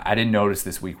 I didn't notice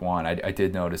this week 1. I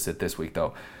did notice it this week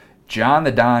though. John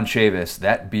the Don Chavis,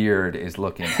 that beard is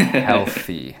looking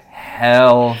healthy.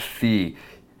 Healthy.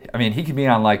 He could be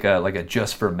on like a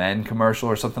Just for Men commercial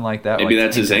or something like that. Maybe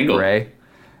that's his angle. Gray.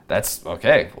 That's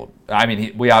okay. Well,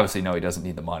 we obviously know he doesn't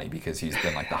need the money because he's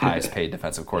been the highest paid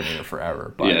defensive coordinator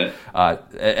forever. But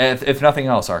if nothing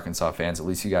else, Arkansas fans, at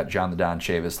least you got John the Don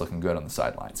Chavis looking good on the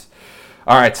sidelines.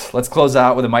 All right, let's close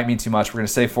out with It Might Mean Too Much. We're going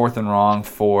to say fourth and wrong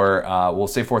for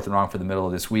the middle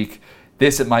of this week.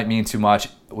 This It Might Mean Too Much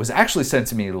was actually sent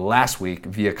to me last week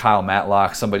via Kyle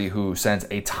Matlock, somebody who sends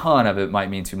a ton of It Might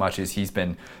Mean Too Muches. He's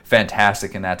been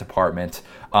fantastic in that department.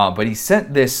 But he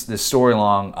sent this story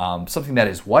along, something that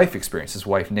his wife experienced. His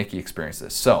wife, Nikki, experienced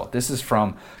this. So this is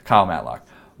from Kyle Matlock.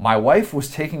 My wife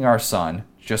was taking our son,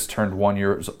 just turned 1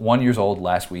 year old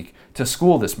last week, to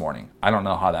school this morning. I don't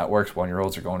know how that works.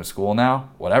 1-year-olds are going to school now.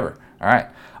 Whatever. All right.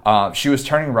 She was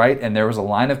turning right, and there was a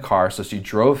line of cars, so she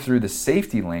drove through the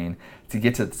safety lane to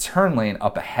get to the turn lane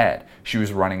up ahead. She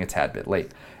was running a tad bit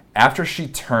late. After she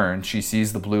turned, she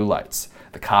sees the blue lights.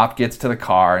 The cop gets to the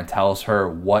car and tells her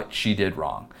what she did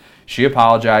wrong. She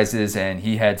apologizes, and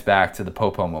he heads back to the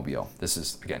Popo-mobile. This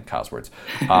is, again, Kyle's words.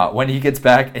 When he gets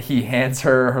back, he hands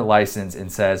her license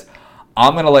and says,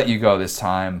 I'm going to let you go this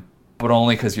time, but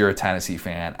only because you're a Tennessee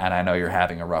fan, and I know you're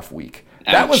having a rough week.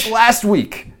 Ouch. That was last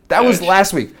week. Was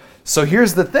last week. So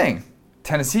here's the thing.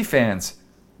 Tennessee fans,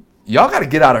 y'all got to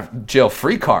get out of jail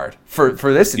free card for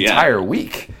this entire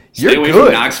week. Stay away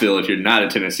from Knoxville if you're not a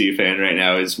Tennessee fan right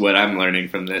now is what I'm learning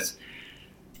from this.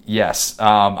 Yes.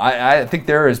 I think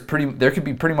there could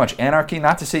be pretty much anarchy.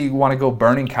 Not to say you want to go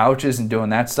burning couches and doing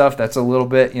that stuff. That's a little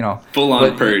bit,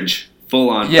 Full-on purge.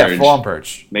 Full-on purge. Yeah, full-on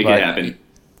purge. Make it happen.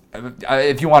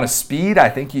 If you want to speed, I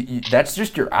think that's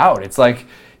just you're out. It's like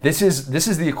this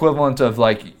is the equivalent of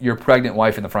your pregnant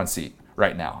wife in the front seat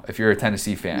right now. If you're a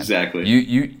Tennessee fan, exactly,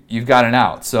 you've got an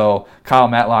out. So Kyle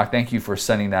Matlock, thank you for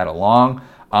sending that along.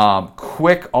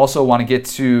 Quick, also want to get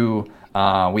to.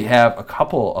 We have a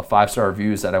couple of 5-star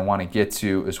reviews that I want to get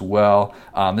to as well.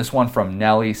 This one from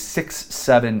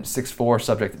Nelly6764,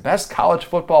 subject: Best college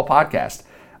football podcast.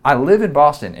 I live in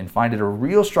Boston and find it a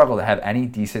real struggle to have any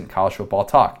decent college football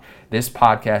talk. This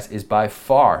podcast is by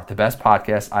far the best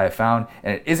podcast I have found,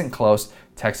 and it isn't close.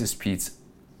 Texas Pete's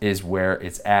is where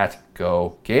it's at.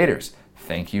 Go Gators.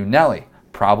 Thank you, Nelly.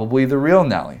 Probably the real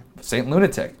Nelly. St.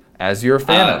 Lunatic. as you're a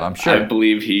fan of, I'm sure. I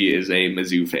believe he is a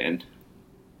Mizzou fan.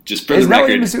 Just for is the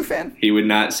Nelly record, a Mizzou fan? He would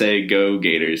not say "Go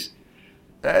Gators."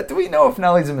 Do we know if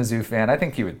Nelly's a Mizzou fan? I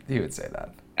think he would say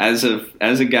that. As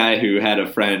a guy who had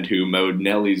a friend who mowed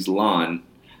Nelly's lawn.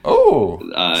 Oh,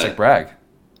 sick brag.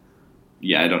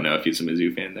 Yeah, I don't know if he's a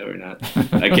Mizzou fan though or not.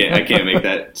 I can't make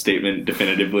that statement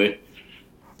definitively.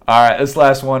 All right, this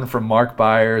last one from Mark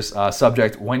Byers.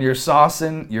 Subject: When you're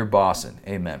saucing, you're bossing.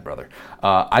 Amen, brother.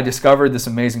 I discovered this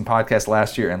amazing podcast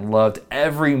last year and loved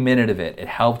every minute of it. It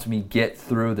helped me get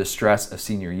through the stress of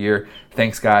senior year.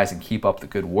 Thanks, guys, and keep up the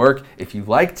good work. If you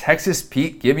like Texas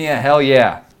Pete, give me a hell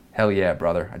yeah. Hell yeah,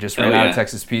 brother. I just ran out of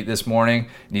Texas Pete this morning.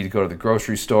 Need to go to the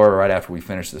grocery store right after we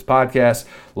finish this podcast.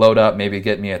 Load up, maybe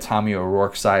get me a Tommy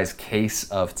O'Rourke-sized case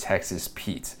of Texas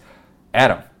Pete.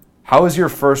 Adam, how has your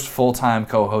first full-time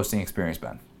co-hosting experience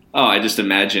been? Oh, I just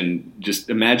imagine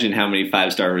how many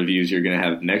 5-star reviews you're going to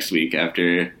have next week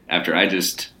after I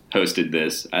just hosted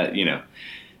this.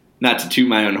 Not to toot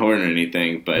my own horn or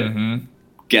anything, but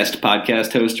guest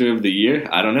podcast hoster of the year,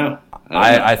 I don't know.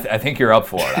 I think you're up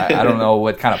for it. I don't know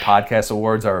what kind of podcast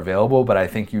awards are available, but I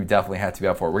think you definitely have to be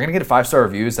up for it. We're going to get 5-star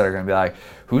reviews that are going to be like,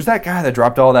 who's that guy that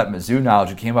dropped all that Mizzou knowledge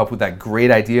and came up with that great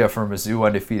idea for Mizzou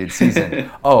undefeated season?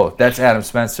 Oh, that's Adam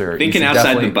Spencer. Thinking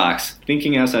outside the box.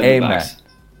 The box.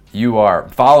 You are.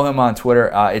 Follow him on Twitter.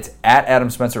 It's at Adam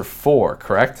Spencer 4,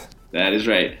 correct? That is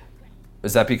right.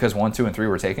 Is that because 1, 2, and 3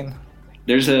 were taken?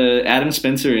 There's a Adam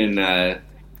Spencer in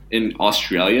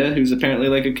Australia who's apparently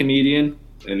like a comedian.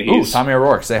 And he's Tommy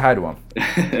O'Rourke. Say hi to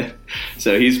him.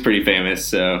 So he's pretty famous,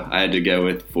 so I had to go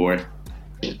with 4.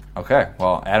 Okay,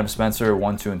 well, Adam Spencer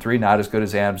 1, 2, and 3, not as good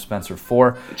as Adam Spencer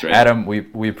 4. That's right. Adam,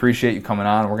 we appreciate you coming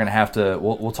on. We're gonna have to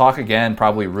we'll talk again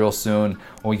probably real soon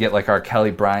when we get like our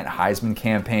Kelly Bryant Heisman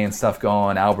campaign stuff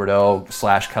going. Alberto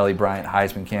 / Kelly Bryant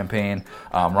Heisman campaign.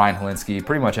 Ryan Helinski,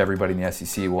 pretty much everybody in the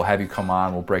SEC. We'll have you come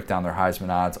on. We'll break down their Heisman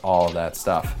odds, all of that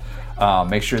stuff.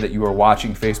 Make sure that you are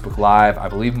watching Facebook Live. I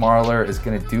believe Marler is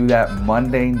going to do that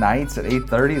Monday nights at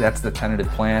 8:30. That's the tentative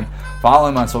plan. Follow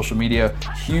him on social media.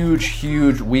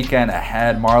 Huge weekend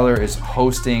ahead. Marler is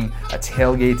hosting a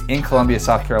tailgate in Columbia,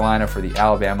 South Carolina for the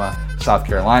Alabama-South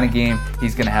Carolina game.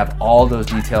 He's going to have all those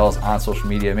details on social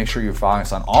media. Make sure you're following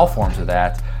us on all forms of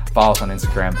that. Follow us on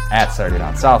Instagram at Saturday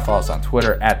Down South. Follow us on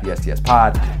Twitter at the SDS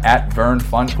Pod, at Vern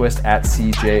Funquist, at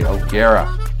CJ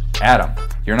O'Gara. Adam,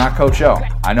 you're not Coach O.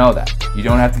 I know that. You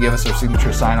don't have to give us our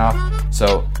signature sign-off.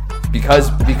 So because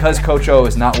Coach O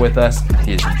is not with us,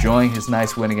 he is enjoying his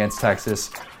nice win against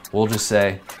Texas. We'll just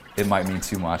say it might mean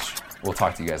too much. We'll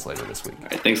talk to you guys later this week. All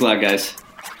right, thanks a lot, guys.